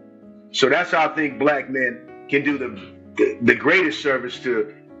them. So that's how I think black men can do the greatest service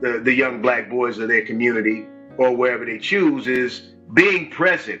to the young black boys of their community or wherever they choose, is being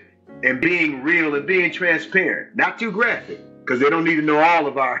present and being real and being transparent. Not too graphic, because they don't need to know all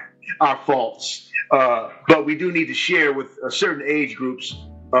of our faults. But we do need to share with certain age groups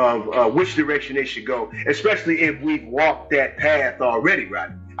of which direction they should go, especially if we've walked that path already,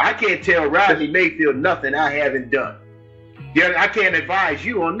 Rodney. I can't tell Rodney Mayfield nothing I haven't done. Yeah, I can't advise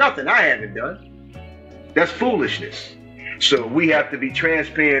you on nothing I haven't done. That's foolishness. So we have to be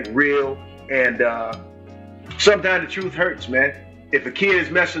transparent, real, and sometimes the truth hurts, man. If a kid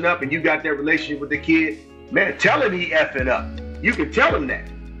is messing up and you got that relationship with the kid, man, tell him he effing up. You can tell him that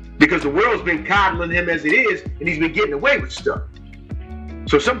because the world's been coddling him as it is, and he's been getting away with stuff.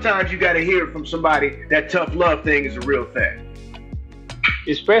 So sometimes you got to hear from somebody that tough love thing is a real thing.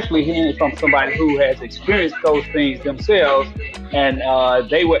 Especially hearing from somebody who has experienced those things themselves, and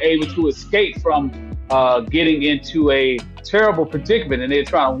they were able to escape from getting into a terrible predicament, and they're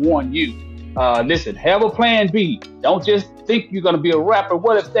trying to warn you. Listen, have a plan B. Don't just think you're going to be a rapper.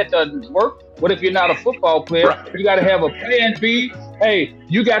 What if that doesn't work? What if you're not a football player? Right. You got to have a plan B. Hey,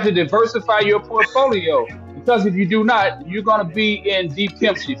 you got to diversify your portfolio, because if you do not, you're going to be in deep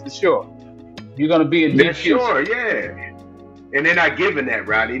kimchi for sure. You're going to be in deep kimchi. Sure, yeah. And they're not giving that,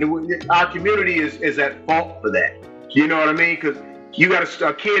 Rodney. Our community is at fault for that. You know what I mean? Because you got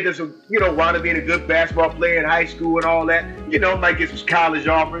a kid that's, want to be a good basketball player in high school and all that. Might get some college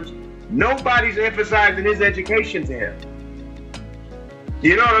offers. Nobody's emphasizing his education to him.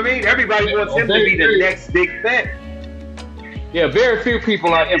 You know what I mean? Everybody wants him to be the next big thing. Yeah, very few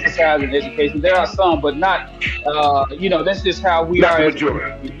people are emphasizing education. There are some, but not. That's just how we are.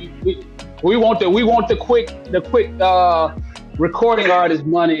 We want the quick recording artist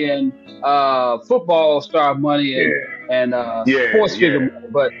money and football star money and sports figure money.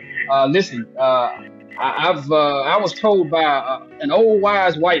 But listen, I was told by an old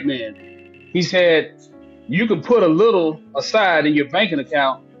wise white man. He said you can put a little aside in your banking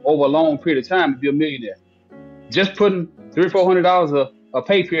account over a long period of time to be a millionaire. Just putting $300-400 a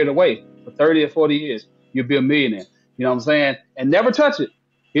pay period away for 30 or 40 years, you'll be a millionaire. You know what I'm saying? And never touch it.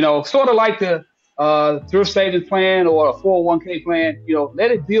 Sort of like the thrift savings plan or a 401k plan.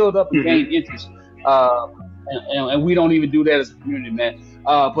 Let it build up and gain interest. And we don't even do that as a community, man.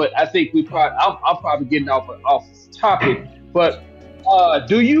 But I think I'm probably getting off topic. But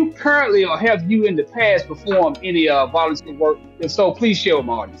do you currently or have you in the past performed any volunteer work? If so, please share with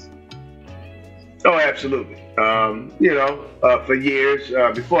my audience. Oh, absolutely. For years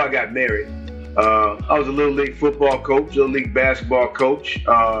before I got married, I was a little league football coach, little league basketball coach.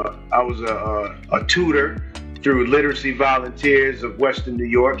 I was a tutor through Literacy Volunteers of Western New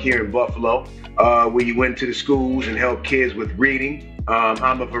York here in Buffalo, where you went to the schools and helped kids with reading.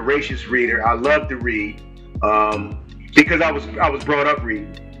 I'm a voracious reader. I love to read because I was brought up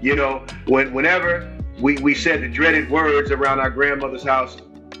reading. Whenever we said the dreaded words around our grandmother's house,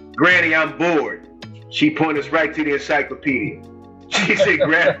 "Granny, I'm bored," she pointed us right to the encyclopedia. She said,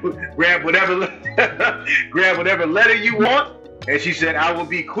 grab whatever letter you want. And she said, I will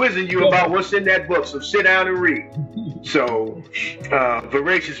be quizzing you about what's in that book. So sit down and read. So,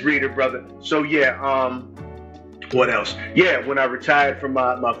 voracious reader, brother. So what else? Yeah, when I retired from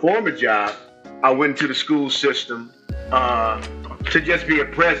my former job, I went into the school system to just be a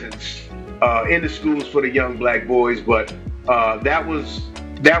presence in the schools for the young black boys. But that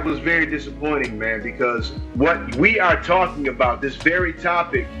was very disappointing, man, because what we are talking about, this very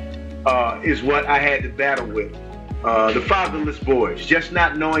topic, is what I had to battle with. The fatherless boys, just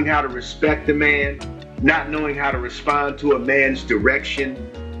not knowing how to respect a man, not knowing how to respond to a man's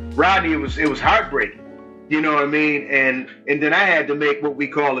direction. Rodney, it was heartbreaking. You know what I mean? And then I had to make what we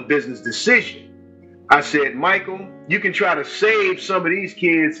call a business decision. I said, Michael, you can try to save some of these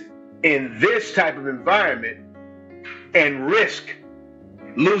kids in this type of environment and risk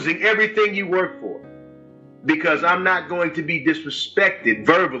losing everything you work for, because I'm not going to be disrespected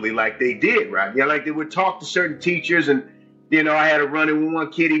verbally like they did, right? Like they would talk to certain teachers, and I had a run-in with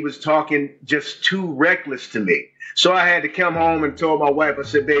one kid. He was talking just too reckless to me. So I had to come home and told my wife, I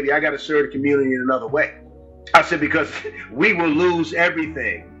said, baby, I got to serve the community in another way. I said, because we will lose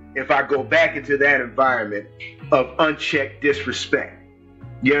everything if I go back into that environment of unchecked disrespect.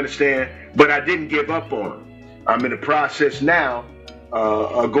 You understand? But I didn't give up on them. I'm in the process now,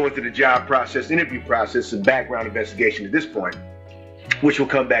 going through the job process, interview process, and background investigation at this point, which will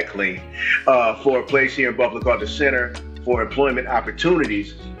come back clean, for a place here in Buffalo called the Center for Employment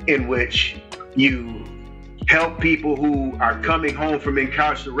Opportunities, in which you help people who are coming home from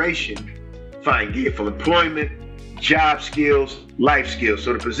incarceration find gainful employment, job skills, life skills.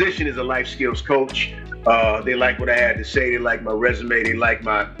 So the position is a life skills coach. They like what I had to say. They like my resume. They like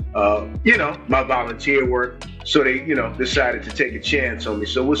my, my volunteer work. So they, decided to take a chance on me.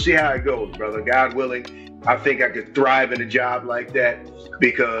 So we'll see how it goes, brother. God willing, I think I could thrive in a job like that,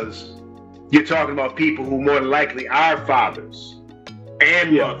 because you're talking about people who more than likely are fathers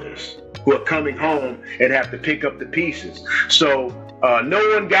and mothers who are coming home and have to pick up the pieces. So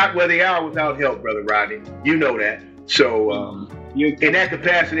no one got where they are without help, brother Rodney. You know that. So in that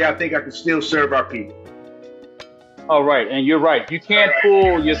capacity, I think I can still serve our people. All right, and you're right. You can't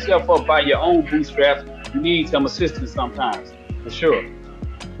pull yourself up by your own bootstraps. You need some assistance sometimes, for sure.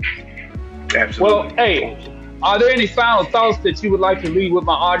 Absolutely. Well, hey, Are there any final thoughts that you would like to leave with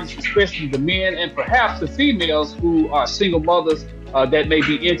my audience, especially the men and perhaps the females who are single mothers that may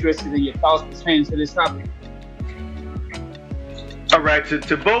be interested in your thoughts pertaining to this topic? All right,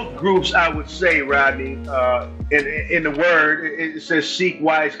 to both groups, I would say, Rodney, in the word, it says seek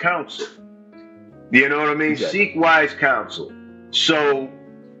wise counsel. You know what I mean? Exactly. Seek wise counsel. So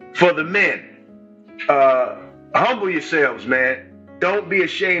for the men, humble yourselves, man. Don't be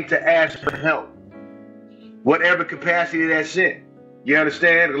ashamed to ask for help, whatever capacity that's in. You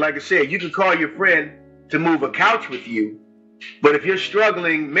understand? Like I said, you can call your friend to move a couch with you, but if you're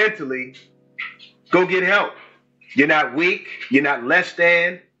struggling mentally, go get help. You're not weak. You're not less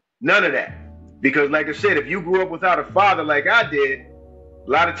than. None of that. Because like I said, if you grew up without a father like I did, a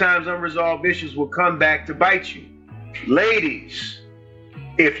lot of times unresolved issues will come back to bite you. Ladies,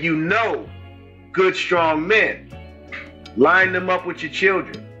 if you know good, strong men, line them up with your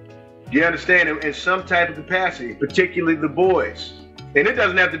children. You understand? In some type of capacity, particularly the boys. And it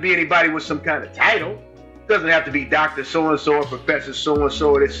doesn't have to be anybody with some kind of title. It doesn't have to be Dr. So-and-so or Professor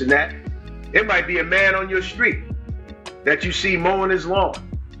so-and-so or this and that. It might be a man on your street that you see mowing his lawn,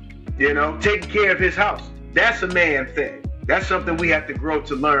 you know, taking care of his house. That's a man thing. That's something we have to grow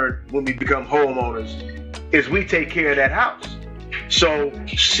to learn when we become homeowners, is we take care of that house. So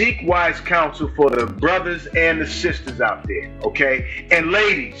seek wise counsel for the brothers and the sisters out there, okay? And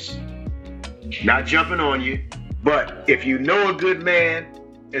ladies, not jumping on you, but if you know a good man,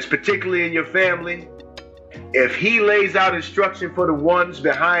 it's particularly in your family, if he lays out instruction for the ones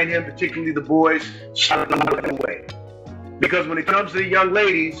behind him, particularly the boys, stop them out of the way. Because when it comes to the young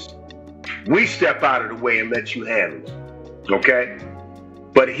ladies, we step out of the way and let you handle it, okay?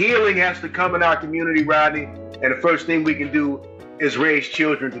 But healing has to come in our community, Rodney, and the first thing we can do is raise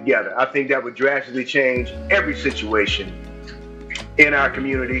children together. I think that would drastically change every situation in our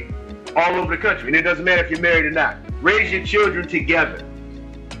community, all over the country. And it doesn't matter if you're married or not. Raise your children together.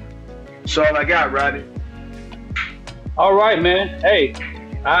 That's all I got, Rodney. All right, man. Hey,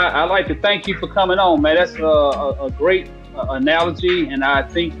 I'd like to thank you for coming on, man. That's a great analogy, and I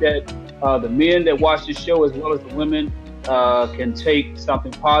think that the men that watch this show as well as the women can take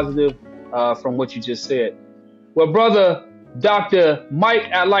something positive from what you just said. Well, brother Dr. Mike,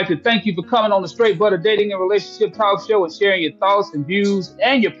 I'd like to thank you for coming on the Straight Butta Dating and Relationship Talk Show and sharing your thoughts and views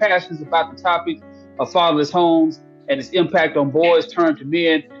and your passions about the topic of fatherless homes and its impact on boys turned to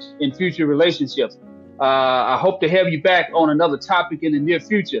men in future relationships. I hope to have you back on another topic in the near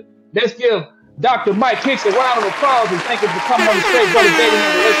future. Let's give Dr. Mike Hicks a round of applause and thank him for coming on the Straight Butta Dating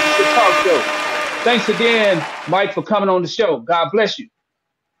and Relationship Talk Show. Thanks again, Mike, for coming on the show. God bless you.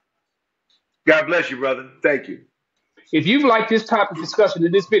 God bless you, brother. Thank you. If you've liked this topic discussion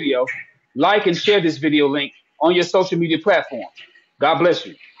in this video, like and share this video link on your social media platforms. God bless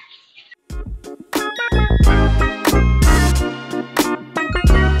you.